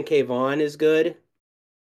Brian K. Vaughan is good.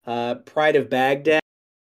 Pride of Baghdad.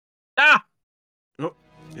 Ah! Oh,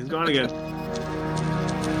 he's gone again.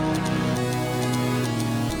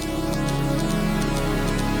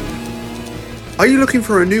 Are you looking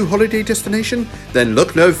for a new holiday destination? Then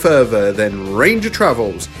look no further than Ranger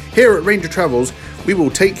Travels. Here at Ranger Travels, we will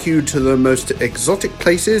take you to the most exotic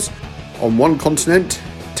places on one continent.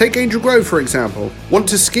 Take Angel Grove, for example. Want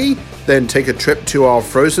to ski? Then take a trip to our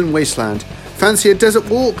frozen wasteland. Fancy a desert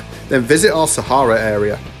walk? Then visit our Sahara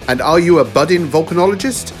area. And are you a budding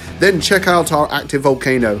volcanologist? Then check out our active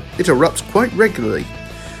volcano. It erupts quite regularly.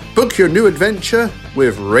 Book your new adventure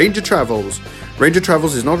with Ranger Travels. Ranger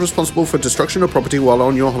Travels is not responsible for destruction of property while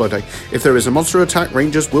on your holiday. If there is a monster attack,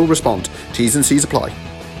 Rangers will respond. T's and C's apply.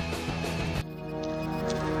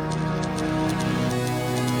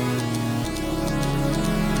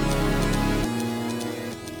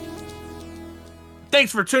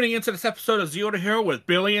 Thanks for tuning into this episode of Zero to Hero with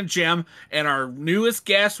Billy and Jim and our newest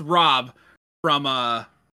guest, Rob, from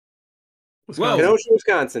Kenosha,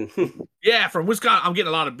 Wisconsin. Yeah, from Wisconsin. I'm getting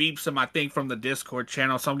a lot of beeps in my thing from the Discord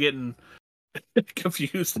channel, so I'm getting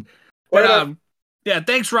confused. But yeah,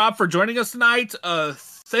 thanks, Rob, for joining us tonight.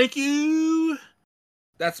 Thank you.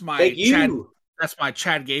 That's my That's my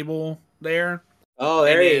Chad Gable there. Oh,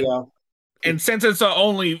 there you go. And since it's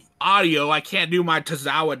only audio, I can't do my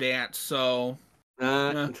Tozawa dance, so.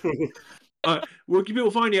 Where can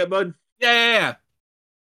people find you at, bud? Yeah.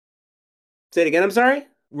 Say it again, I'm sorry?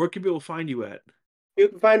 Where can people find you at? You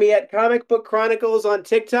can find me at Comic Book Chronicles on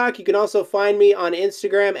TikTok. You can also find me on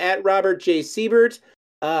Instagram at Robert J. Siebert.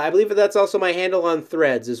 I believe that's also my handle on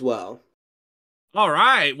Threads as well. All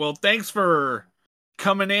right. Well, thanks for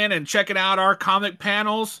coming in and checking out our comic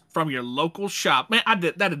panels from your local shop. Man,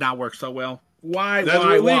 that did not work so well. Why?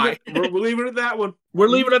 We're leaving it at that one. We're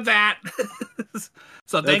leaving it at that.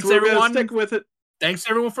 So thanks, everyone. Stick with it. Thanks,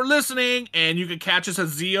 everyone, for listening. And you can catch us at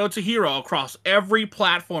Zero to Hero across every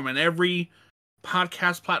platform and every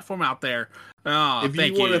podcast platform out there. If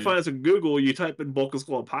you want to find us on Google, you type in Bulk of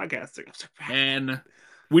Skull Podcasting. And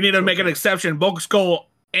we need to make an exception. Bulk of Skull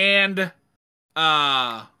and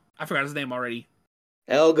I forgot his name already.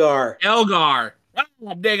 Elgar. Oh,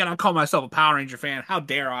 dang it, I'll call myself a Power Ranger fan. How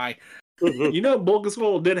dare I? You know, Bulk of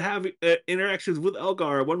Skull did have interactions with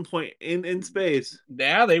Elgar at one point in space.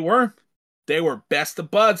 Yeah, they were. They were best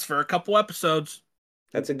of buds for a couple episodes.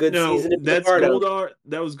 That's a good season to be that's part Goldar.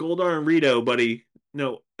 That was Goldar and Rito, buddy.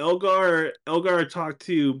 No, Elgar talked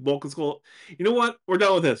to Bulk of Skull. You know what? We're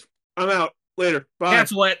done with this. I'm out. Later. Bye.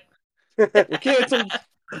 Cancel it. We're canceled.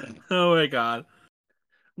 Oh my god.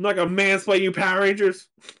 I'm not gonna mansplain you, Power Rangers.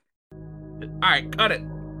 Alright, cut it.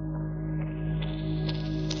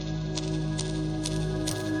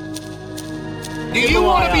 Do you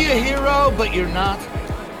want to be a hero, but you're not?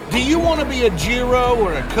 Do you want to be a Jiro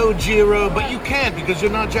or a Kojiro, but you can't because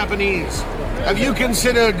you're not Japanese? Have you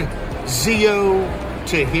considered Zio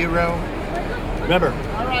to Hero? Remember,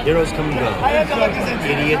 heroes come and go.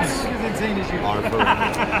 Idiots are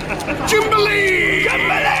forever. Jubilee!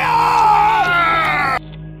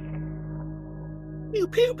 Pew,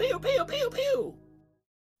 pew, pew, pew, pew, pew.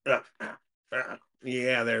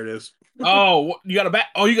 Yeah, there it is. Oh, you got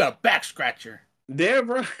a back scratcher.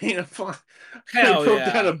 Damn right. Hell I broke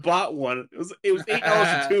yeah. down and bought one. It was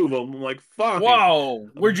 $8 for two of them. I'm like, fuck. Whoa.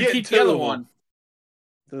 Where'd you keep the other one?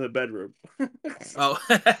 In the bedroom. Oh.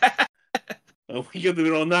 We get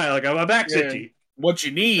through it all night. Like, I'm a back itchy. What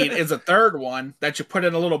you need is a third one that you put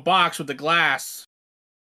in a little box with the glass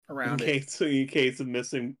around it. In case of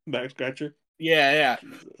missing back scratcher. Yeah.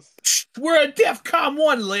 Jesus. We're a DEFCON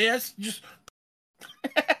 1 list. Just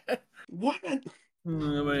what? I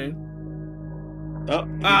mean.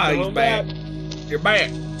 He's back. You're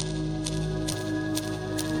back.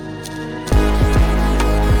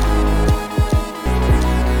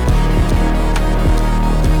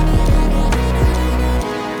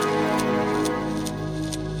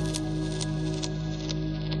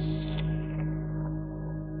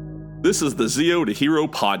 This is the Zero to Hero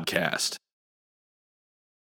podcast.